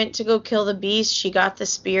she went to go kill the beast. She got the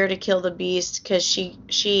spear to kill the beast because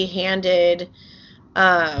she handed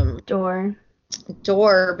Dor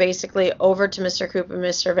basically over to Mr. Croup and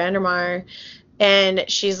Mr. Vandermeer. And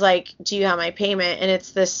she's like, do you have my payment? And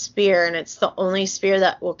it's this spear, and it's the only spear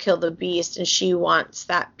that will kill the beast. And she wants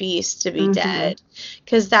that beast to be dead.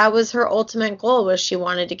 Because that was her ultimate goal, was she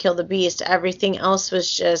wanted to kill the beast. Everything else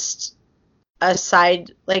was just a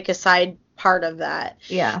side part of that.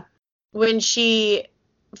 Yeah. When she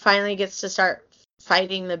finally gets to start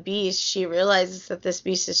fighting the beast, she realizes that this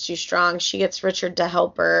beast is too strong. She gets Richard to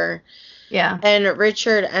help her. Yeah. And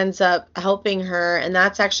Richard ends up helping her, and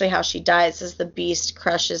that's actually how she dies, is the beast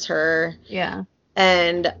crushes her. Yeah.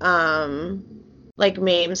 And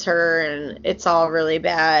maims her, and it's all really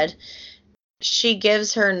bad. She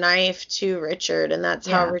gives her knife to Richard, and that's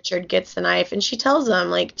how Richard gets the knife. And she tells him,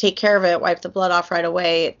 like, take care of it, wipe the blood off right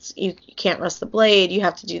away. You can't rust the blade. You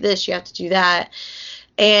have to do this. You have to do that.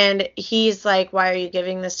 And he's like, why are you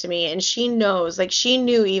giving this to me? And she knows, like, she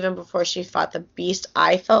knew even before she fought the beast,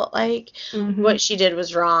 I felt like what she did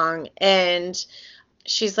was wrong. And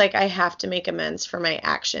she's like, I have to make amends for my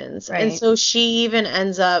actions. Right. And so she even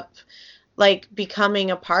ends up, like,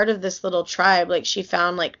 becoming a part of this little tribe. Like, she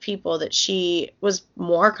found, like, people that she was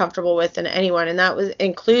more comfortable with than anyone. And that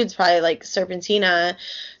includes probably, like, Serpentina,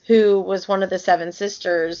 who was one of the 7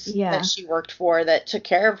 sisters that she worked for that took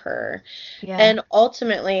care of her. Yeah. And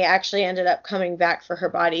ultimately actually ended up coming back for her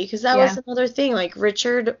body. Because that was another thing.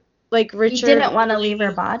 Richard he didn't want to leave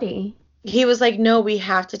her body. He was like, no, we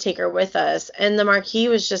have to take her with us. And the Marquis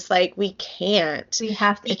was just like, we can't. We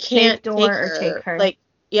can't save Dor or take her. Like,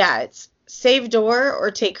 yeah, it's save Dor or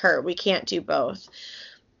take her. We can't do both.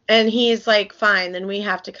 And he's like, fine, then we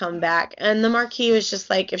have to come back. And the Marquis was just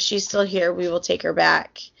like, if she's still here, we will take her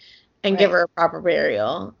back and give her a proper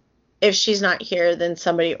burial. If she's not here, then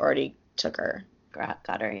somebody already took her.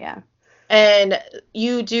 Got her, yeah. And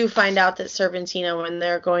you do find out that Serpentina, when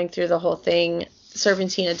they're going through the whole thing,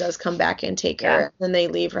 Serpentina does come back and take her. Then they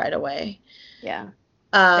leave right away. Yeah.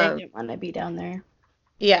 They didn't want to be down there.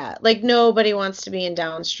 Yeah, like nobody wants to be in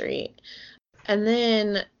Down Street. And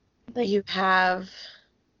then you have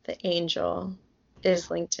the angel,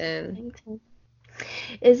 Islington.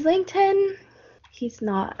 Islington, he's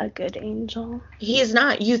not a good angel. He is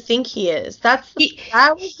not. You think he is. That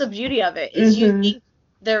was the beauty of it. Is you think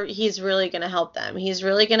he's really going to help them. He's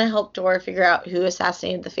really going to help Dor figure out who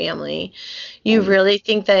assassinated the family. You really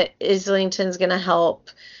think that Islington's going to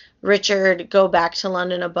help Richard go back to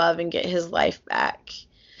London Above and get his life back.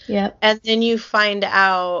 Yep. And then you find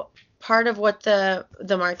out part of what the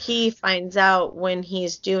Marquis finds out when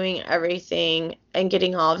he's doing everything and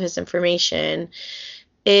getting all of his information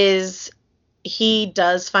is he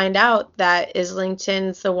does find out that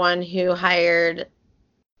Islington's the one who hired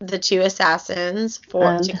the 2 assassins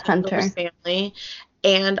to kill his family,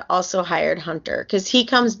 and also hired Hunter, because he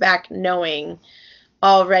comes back knowing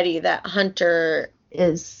already that Hunter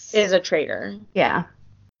is a traitor. Yeah.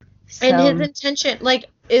 And his intention, like,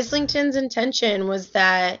 Islington's intention was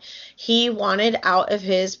that he wanted out of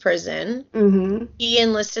his prison. Mm-hmm. He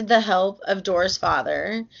enlisted the help of Dora's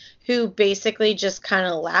father, who basically just kind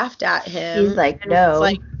of laughed at him He's like, and was no.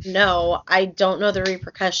 like, no, I don't know the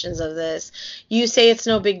repercussions of this. You say it's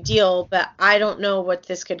no big deal, but I don't know what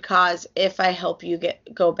this could cause if I help you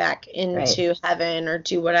go back into heaven or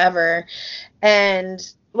do whatever. And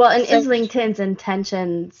and so, Islington's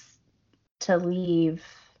intentions to leave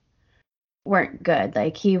weren't good.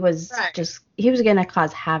 Like he was right. he was gonna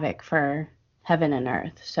cause havoc for heaven and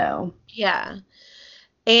earth. So Yeah.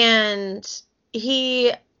 And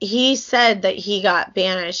he said that he got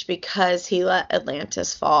banished because he let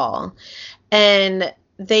Atlantis fall. And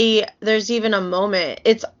there's even a moment,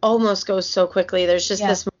 it's almost goes so quickly. There's just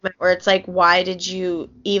this moment where it's like, why did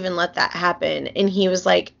you even let that happen? And he was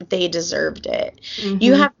like, they deserved it. Mm-hmm.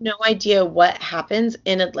 You have no idea what happens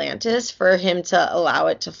in Atlantis for him to allow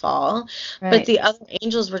it to fall. Right. But the other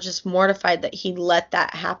angels were just mortified that he let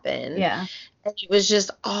that happen. Yeah. And it was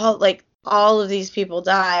just all of these people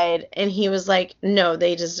died, and he was like, no,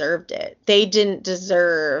 they deserved it. They didn't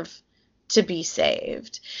deserve to be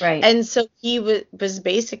saved. Right. And so he was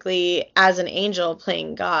basically as an angel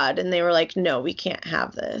playing God, and they were like, no, we can't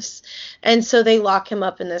have this. And so they lock him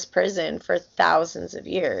up in this prison for thousands of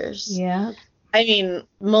years. Yeah. I mean,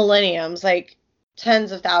 millenniums, like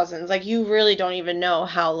tens of thousands. Like you really don't even know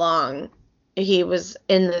how long he was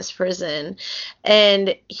in this prison.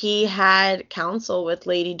 And he had counsel with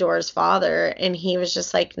Lady Dora's father, and he was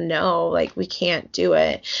just like, no, like we can't do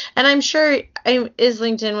it. And I'm sure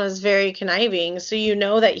Islington was very conniving, so you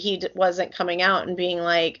know that he wasn't coming out and being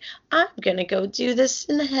like, I'm gonna go do this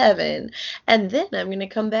in heaven, and then I'm gonna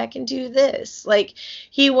come back and do this. Like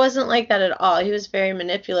he wasn't like that at all. He was very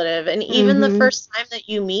manipulative. And even the first time that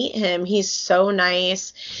you meet him, he's so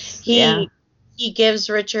nice. He gives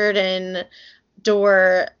Richard and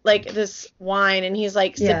Dor like this wine, and he's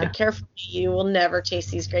like, sip it carefully, you will never taste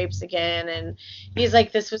these grapes again. And he's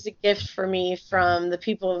like, this was a gift for me from the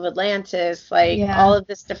people of Atlantis, like all of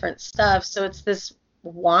this different stuff. So it's this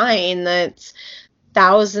wine that's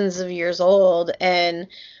thousands of years old, and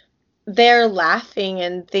they're laughing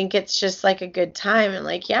and think it's just like a good time, and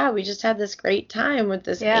like, yeah, we just had this great time with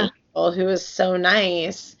this angel who was so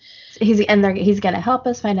nice. He's gonna help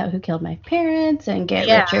us find out who killed my parents and get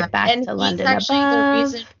Richard back to London above. And he's actually the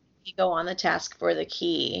reason we go on the task for the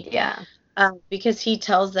key. Yeah. Because he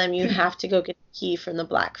tells them you have to go get the key from the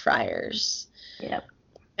Black Friars. Yep.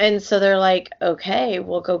 And so they're like, okay,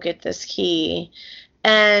 we'll go get this key.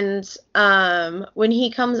 And when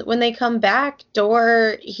they come back,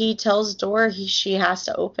 he tells Dor she has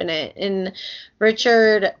to open it. And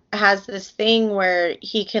Richard has this thing where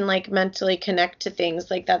he can like mentally connect to things.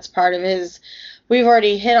 Like that's part of his, we've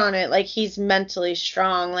already hit on it, like he's mentally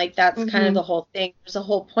strong. Like that's kind of the whole thing. There's a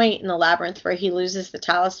whole point in the labyrinth where he loses the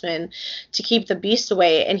talisman to keep the beast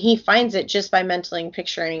away, and he finds it just by mentally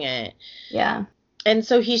picturing it. Yeah. And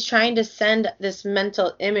so he's trying to send this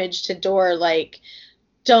mental image to Dor, like,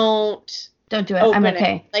 don't do it. I'm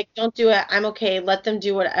okay. Like, don't do it. I'm okay. Let them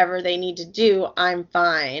do whatever they need to do. I'm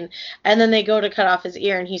fine. And then they go to cut off his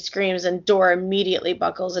ear, and he screams, and Dor immediately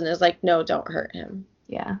buckles and is like, no, don't hurt him.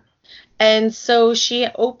 Yeah. And so she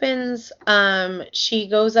opens, she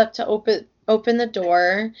goes up to open the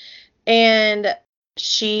door, and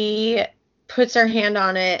she puts her hand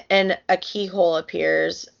on it, and a keyhole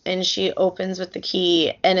appears, and she opens with the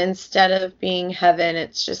key, and instead of being heaven,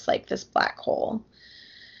 it's just like this black hole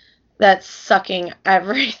that's sucking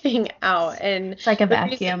everything out. And it's like a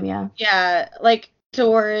vacuum. Yeah, like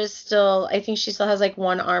Dor is still, I think she still has like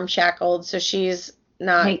one arm shackled, so she's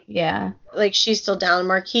not, like she's still down.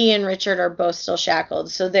 Marquis and Richard are both still shackled,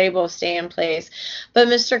 so they both stay in place. But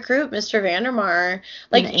Mr. Croup, Mr. Vandermeer,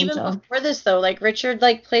 like even before this though, like Richard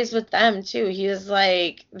like plays with them too. He was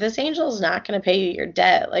like, this angel's not going to pay you your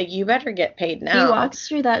debt. Like you better get paid now. He walks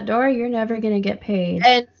through that door, you're never going to get paid.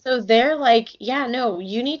 And so they're like, yeah, no,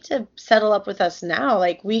 you need to settle up with us now.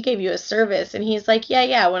 Like we gave you a service. And he's like,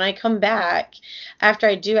 yeah, when I come back after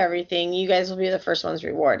I do everything, you guys will be the first ones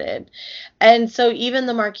rewarded. And so even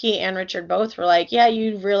the Marquis and Richard both were like, yeah,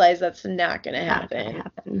 you realize that's not going to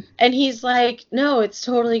happen. And he's like, no, it's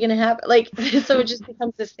totally going to happen. Like, so it just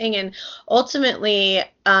becomes this thing. And ultimately,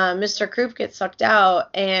 Mr. Croup gets sucked out,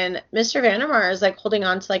 and Mr. Vandermeer is like holding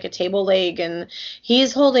on to like a table leg, and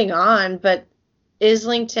he's holding on, but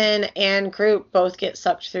Islington and Croup both get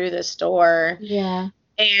sucked through this door. Yeah.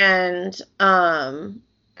 And,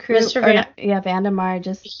 Croup, Vandermeer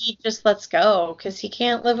just lets go because he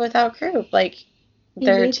can't live without Croup. Like,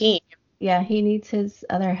 they're a team. Yeah, he needs his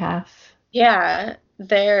other half. Yeah,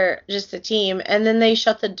 they're just a team. And then they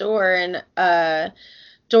shut the door, and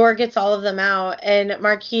Dor gets all of them out, and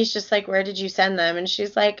Marquis just like, where did you send them? And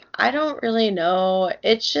she's like, I don't really know.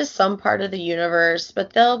 It's just some part of the universe,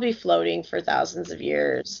 but they'll be floating for thousands of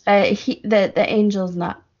years. The angel's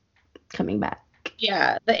not coming back.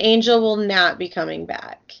 Yeah, the angel will not be coming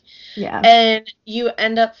back. Yeah. And you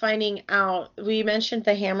end up finding out, we mentioned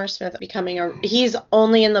the Hammersmith becoming he's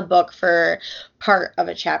only in the book for part of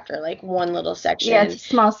a chapter, like one little section. Yeah, it's a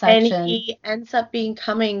small section. And he ends up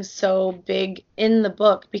becoming so big in the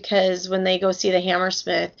book because when they go see the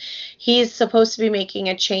Hammersmith, he's supposed to be making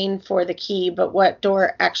a chain for the key, but what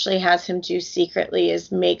Dor actually has him do secretly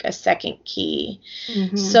is make a second key.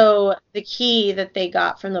 Mm-hmm. So the key that they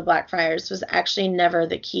got from the Blackfriars was actually never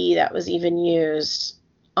the key that was even used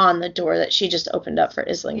on the door that she just opened up for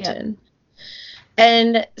Islington. Yeah.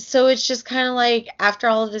 And so it's just kind of like after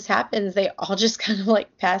all of this happens, they all just kind of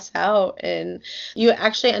like pass out, and you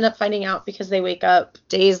actually end up finding out because they wake up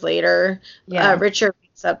days later. Yeah. Richard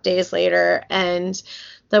wakes up days later, and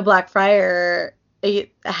the Blackfriar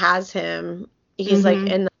has him. He's like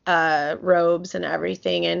in the robes and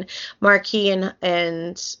everything, and Marquis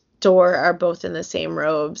and Dor are both in the same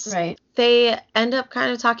robes. Right. They end up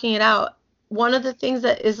kind of talking it out. One of the things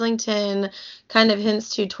that Islington kind of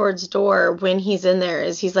hints to towards Dor when he's in there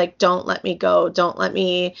is he's like, don't let me go. Don't let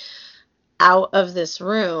me out of this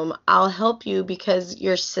room. I'll help you because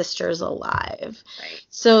your sister's alive. Right.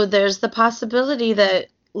 So there's the possibility that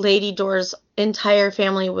Lady Dor's entire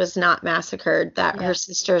family was not massacred, that her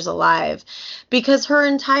sister's alive. Because her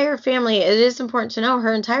entire family, it is important to know,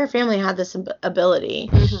 her entire family had this ability.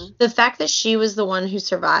 Mm-hmm. The fact that she was the one who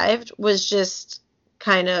survived was just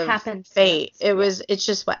kind of fate. It's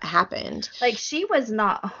just what happened. Like, she was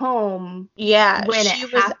not home. Yeah, when she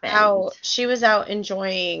it was happened. out. She was out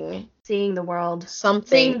enjoying, seeing the world, something,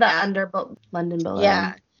 seeing the London below.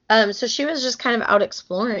 Yeah. So she was just kind of out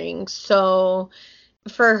exploring. So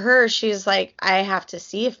for her, she's like, I have to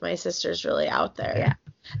see if my sister's really out there. Yeah.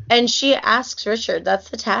 And she asks Richard, that's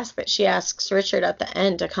the task that she asks Richard at the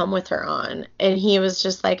end to come with her on. And he was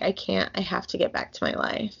just like, I can't, I have to get back to my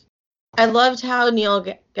life. I loved how Neil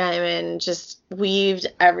Gaiman just weaved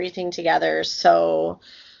everything together so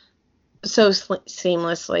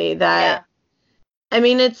seamlessly that, I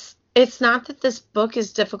mean, it's not that this book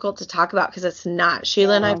is difficult to talk about, because it's not.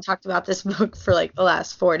 Sheila and I have talked about this book for like the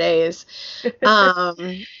last 4 days.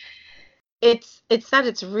 It's that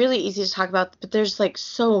it's really easy to talk about, but there's like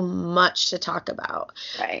so much to talk about.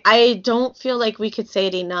 Right. I don't feel like we could say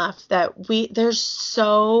it enough that there's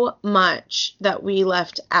so much that we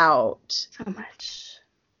left out. So much.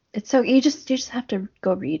 It's so you just have to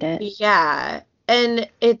go read it. Yeah. And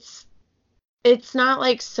it's not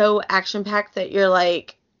like so action packed that you're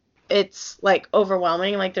like, it's like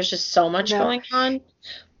overwhelming, like there's just so much going on.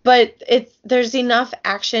 But there's enough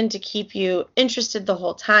action to keep you interested the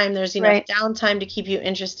whole time. There's enough downtime to keep you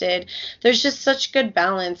interested. There's just such good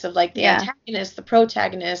balance of like the antagonist, the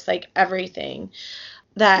protagonist, like everything.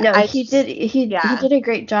 He did a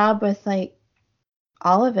great job with like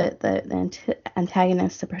all of it. The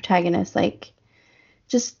antagonist, the protagonist, like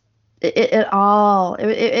just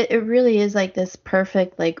it really is like this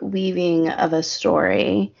perfect like weaving of a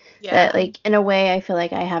story that like in a way I feel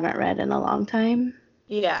like I haven't read in a long time.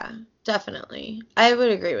 Yeah, definitely. I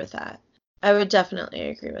would agree with that. I would definitely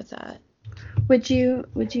agree with that. Would you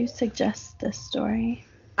suggest this story?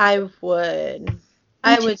 I would.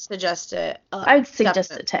 I would suggest it. I would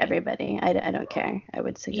suggest it to everybody. I don't care. I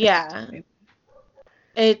would suggest it to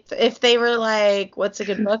everybody. If they were like, what's a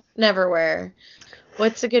good book? Neverwhere.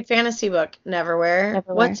 What's a good fantasy book? Neverwhere.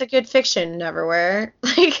 What's a good fiction? Neverwhere.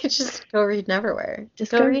 Like, just go read Neverwhere.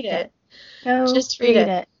 Just go read it. Just read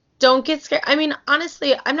it. Don't get scared. I mean,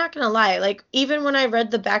 honestly, I'm not going to lie. Like, even when I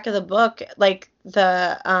read the back of the book, like,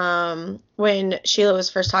 when Sheila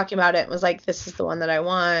was first talking about it, was like, this is the one that I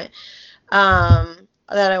want,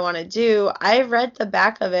 that I want to do. I read the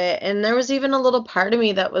back of it, and there was even a little part of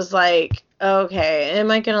me that was like, okay,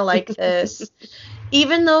 am I going to like this?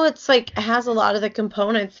 Even though it's like, it has a lot of the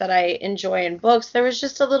components that I enjoy in books, there was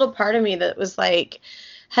just a little part of me that was like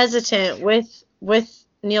hesitant with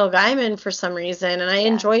Neil Gaiman for some reason, and I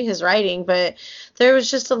enjoy his writing, but there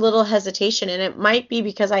was just a little hesitation, and it might be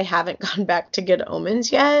because I haven't gone back to Good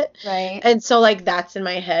Omens yet. Right. And so, like, that's in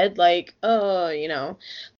my head, like, oh, you know,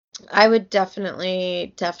 I would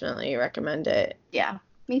definitely recommend it. Yeah,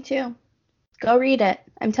 me too. Go read it.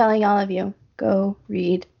 I'm telling all of you, go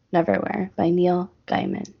read Neverwhere by Neil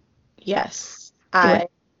Gaiman. Yes, I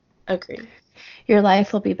agree. Your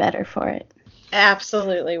life will be better for it.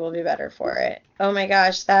 Absolutely will be better for it. Oh my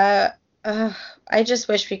gosh, that I just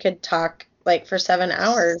wish we could talk like for 7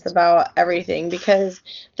 hours about everything because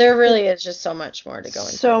there really is just so much more to go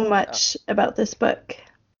into. So much about this book.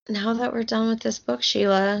 Now that we're done with this book,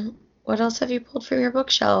 Sheila, what else have you pulled from your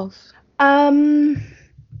bookshelf? I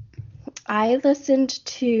listened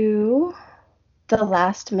to The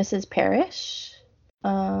Last Mrs. Parrish.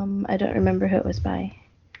 I don't remember who it was by.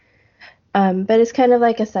 But it's kind of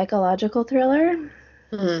like a psychological thriller.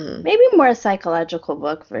 Maybe more a psychological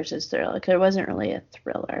book versus thriller, because it wasn't really a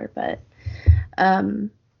thriller, but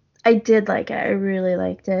I did like it. I really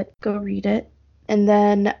liked it. Go read it. And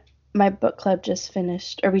then my book club just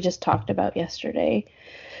finished, or we just talked about yesterday,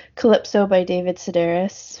 Calypso by David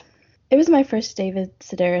Sedaris. It was my first David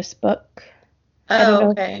Sedaris book.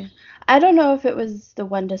 Oh, okay. I don't know if it was the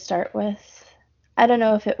one to start with. I don't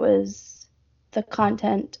know if it was the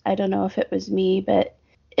content. I don't know if it was me, but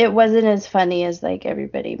it wasn't as funny as like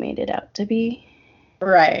everybody made it out to be.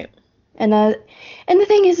 Right. And the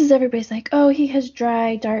thing is everybody's like, oh, he has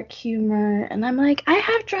dry, dark humor, and I'm like,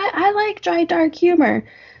 I like dry, dark humor.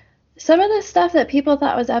 Some of the stuff that people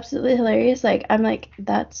thought was absolutely hilarious, like I'm like,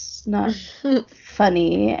 that's not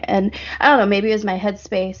funny. And I don't know, maybe it was my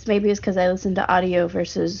headspace, maybe it's because I listened to audio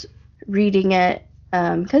versus reading it,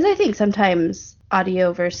 because I think sometimes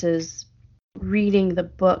audio versus reading the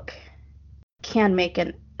book can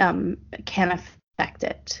can affect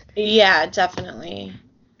it. Yeah, definitely.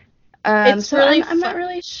 It's so really I'm not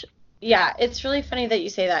really sure. Yeah, it's really funny that you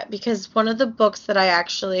say that because one of the books that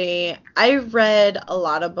I read a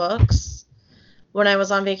lot of books when I was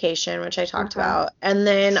on vacation, which I talked about, and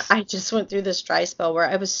then I just went through this dry spell where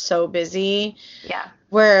I was so busy. Yeah.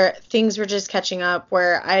 Where things were just catching up,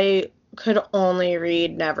 where I could only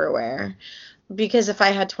read Neverwhere. Because if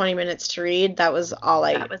I had 20 minutes to read, that was all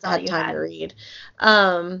I had time to read.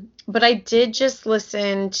 But I did just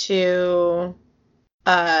listen to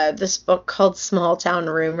this book called Small Town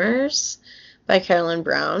Rumors by Carolyn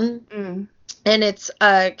Brown. And it's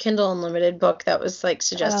a Kindle Unlimited book that was like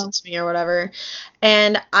suggested to me or whatever.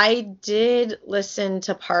 And I did listen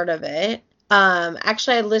to part of it.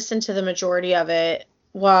 Actually, I listened to the majority of it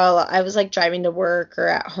while I was like driving to work or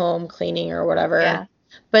at home cleaning or whatever. Yeah.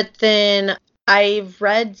 But then I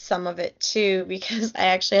read some of it too because I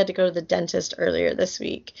actually had to go to the dentist earlier this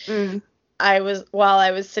week. While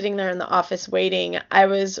I was sitting there in the office waiting, I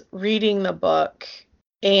was reading the book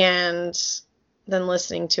and then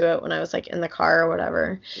listening to it when I was like in the car or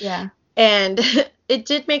whatever. Yeah. And it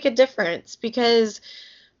did make a difference because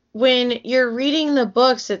when you're reading the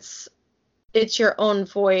books, it's your own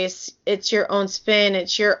voice, it's your own spin,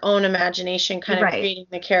 it's your own imagination kind of creating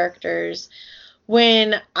the characters.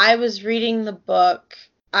 When I was reading the book,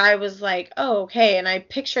 I was like, oh, okay, and I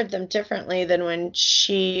pictured them differently than when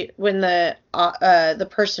the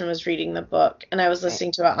person was reading the book and I was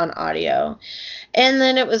listening to it on audio. And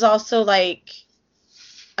then it was also like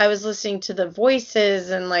I was listening to the voices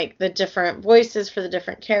and like the different voices for the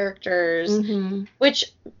different characters,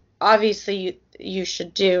 which obviously you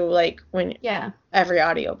should do like when every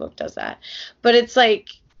audiobook does that. But it's like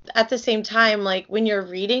at the same time, like when you're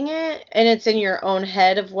reading it and it's in your own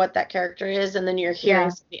head of what that character is and then you're hearing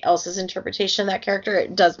somebody else's interpretation of that character,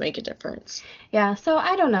 it does make a difference. Yeah, so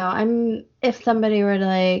I don't know. If somebody were to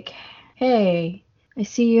like, hey, I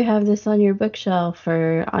see you have this on your bookshelf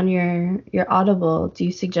or on your Audible, do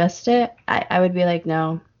you suggest it? I would be like,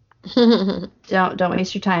 no. Don't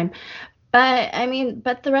waste your time. But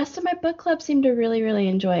but the rest of my book club seemed to really, really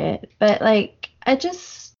enjoy it. But like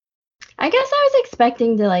I guess I was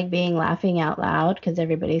expecting to like being laughing out loud because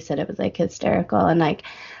everybody said it was like hysterical, and like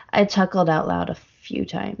I chuckled out loud a few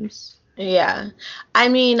times. Yeah.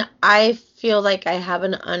 I feel like I have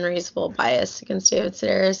an unreasonable bias against David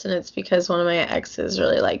Sedaris, and it's because one of my exes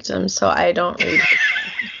really liked him, so I don't read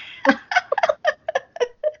him.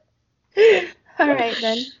 All right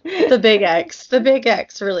then. The big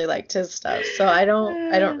X really liked his stuff, so I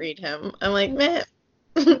don't read him. I'm like, man,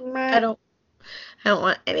 I don't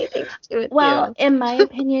want anything to do with you. Well, in my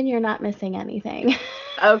opinion, you're not missing anything.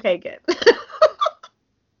 Okay, good.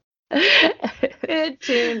 Good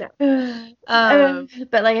to know.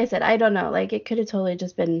 But like I said, I don't know. Like it could have totally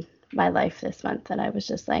just been my life this month, and I was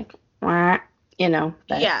just like, you know.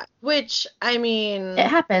 But yeah, which it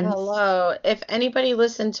happens. Hello, if anybody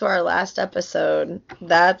listened to our last episode,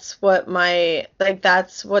 that's what the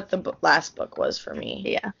last book was for me.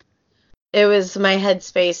 Yeah. It was my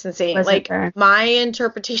headspace and saying, like, my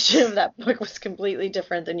interpretation of that book was completely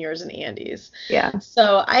different than yours and Andy's. Yeah.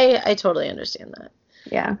 So I totally understand that.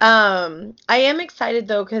 Yeah. I am excited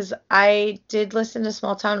though because I did listen to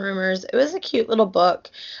Small Town Rumors. It was a cute little book.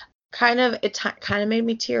 kind of made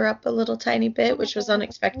me tear up a little tiny bit, which was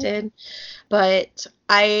unexpected. But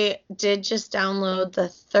I did just download the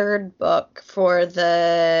third book for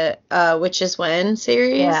the Which Is When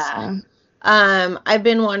series. Yeah. I've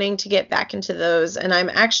been wanting to get back into those, and I'm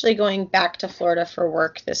actually going back to Florida for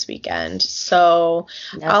work this weekend. So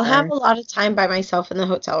I'll have a lot of time by myself in the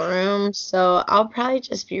hotel room. So I'll probably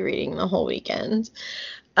just be reading the whole weekend.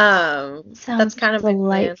 That's kind of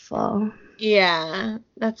delightful. My plan. Yeah,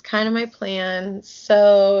 that's kind of my plan.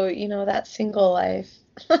 So, that single life.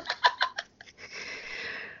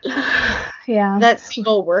 Yeah. That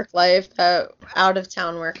single work life, that out of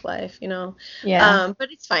town work life, Yeah.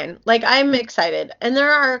 But it's fine. Like, I'm excited. And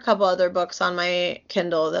there are a couple other books on my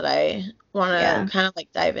Kindle that I want to kind of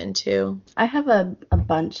like dive into. I have a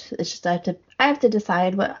bunch. It's just I have to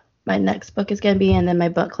decide what my next book is going to be, and then my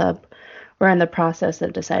book club, we're in the process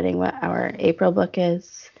of deciding what our April book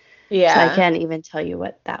is. Yeah. So I can't even tell you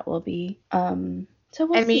what that will be. So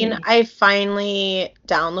we'll see. I finally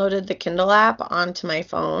downloaded the Kindle app onto my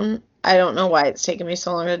phone. I don't know why it's taken me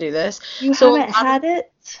so long to do this. You haven't had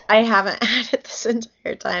it? I haven't had it this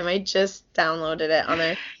entire time. I just downloaded it on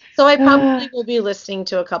there. So I probably will be listening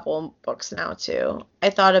to a couple books now too. I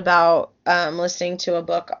thought about listening to a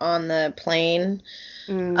book on the plane.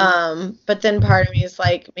 But then part of me is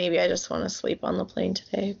like, maybe I just want to sleep on the plane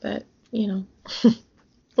today, but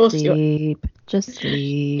we'll see. Just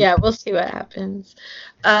sleep. Yeah, we'll see what happens.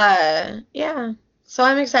 Yeah. So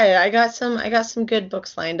I'm excited. I got some good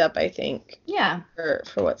books lined up, I think. Yeah. For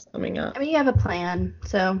what's coming up. I mean, you have a plan,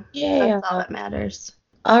 so that's all that matters.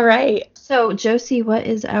 All right. So, Josie, what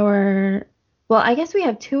is our... Well, I guess we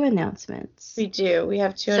have 2 announcements. We do. We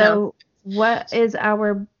have 2 announcements. So, what is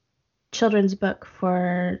our children's book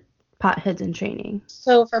for Potheads in Training?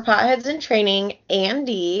 So, for Potheads in Training,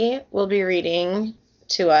 Andy will be reading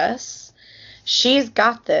to us She's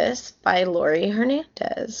Got This by Lori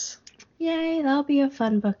Hernandez. Yay, that'll be a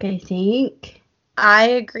fun book, I think. I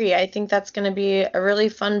agree. I think that's going to be a really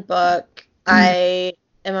fun book. I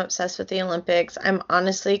am obsessed with the Olympics. I'm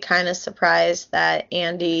honestly kind of surprised that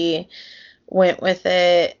Andy went with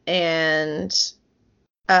it and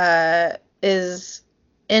is,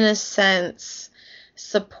 in a sense,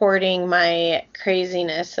 supporting my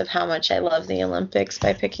craziness of how much I love the Olympics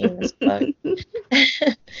by picking this book.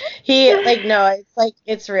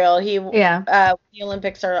 It's real. The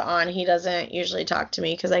Olympics are on, he doesn't usually talk to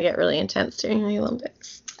me because I get really intense during the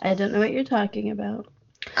Olympics. I don't know what you're talking about.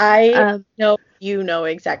 I know you know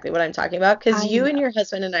exactly what I'm talking about because you and your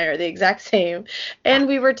husband and I are the exact same. And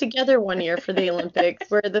we were together one year for the Olympics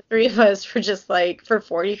where the 3 of us were just like for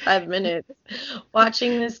 45 minutes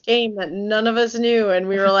watching this game that none of us knew. And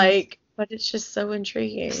we were like, but it's just so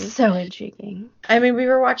intriguing. So intriguing. I mean, we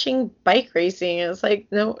were watching bike racing. And it's like,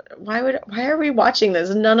 no, why are we watching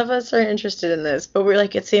this? None of us are interested in this. But we're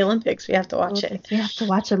like, it's the Olympics. We have to watch it. We have to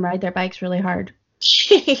watch them ride their bikes really hard.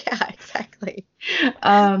 Yeah, exactly.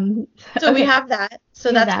 So we have that.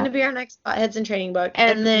 So that's going to be our next Potheads in Training book.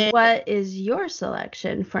 And then what is your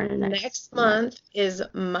selection for next month? Is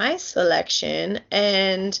my selection.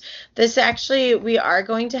 And this actually, we are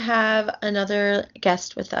going to have another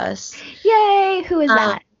guest with us. Yay! Who is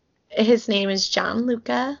that? His name is John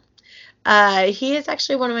Luca. He is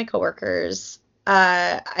actually one of my coworkers.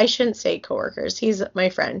 I shouldn't say coworkers. He's my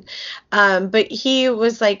friend. But he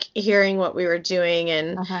was like hearing what we were doing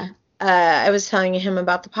and I was telling him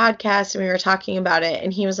about the podcast and we were talking about it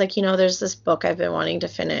and he was like, there's this book I've been wanting to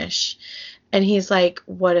finish. And he's like,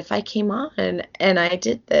 what if I came on and I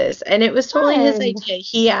did this? And it was totally his idea.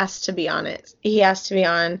 He asked to be on it. He asked to be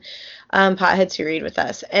on Potheads Who Read with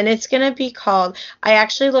us. And it's going to be called, I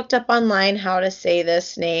actually looked up online how to say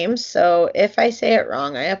this name. So if I say it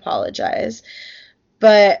wrong, I apologize.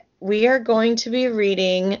 But we are going to be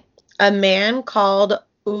reading A Man Called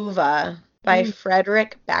Ove by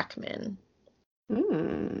Fredrik Backman.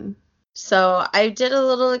 So I did a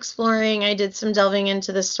little exploring. I did some delving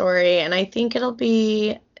into the story, and I think it'll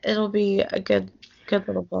be a good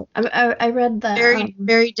little book. I read the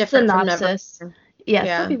very different synopsis. From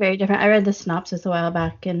Nevermore. It'll be very different. I read the synopsis a while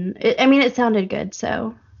back, and it sounded good.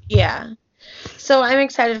 So yeah. So I'm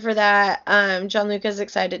excited for that. John Luca's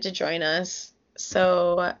excited to join us.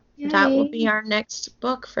 So that will be our next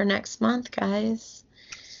book for next month, guys.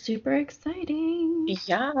 Super exciting.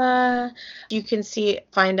 Yeah. You can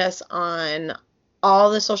find us on all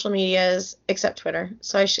the social medias except Twitter.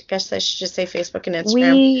 So I guess I should just say Facebook and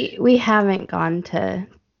Instagram. We haven't gone to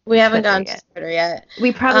to Twitter yet.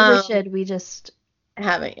 We probably should. We just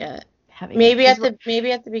haven't yet. having Maybe it.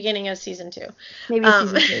 at the beginning of season 2. Maybe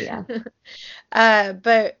season 2, yeah.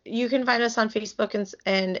 But you can find us on Facebook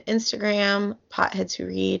and Instagram, Potheads Who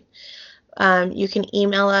Read. You can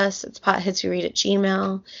email us. It's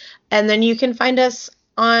potheadswhoread@gmail.com. And then you can find us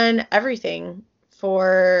on everything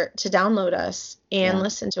to download us and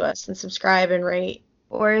listen to us and subscribe and rate.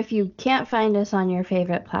 Or if you can't find us on your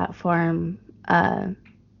favorite platform,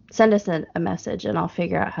 send us a message and I'll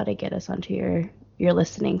figure out how to get us onto your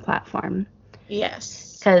listening platform.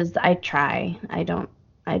 Yes. Because I try.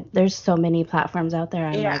 There's so many platforms out there.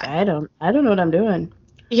 I'm like, I don't know what I'm doing.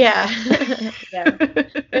 Yeah. Yeah.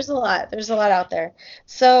 There's a lot out there.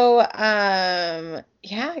 So,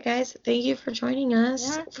 yeah, guys, thank you for joining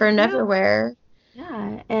us for Neverwhere.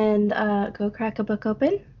 Yeah, and go crack a book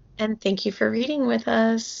open. And thank you for reading with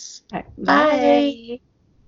us. Right, bye.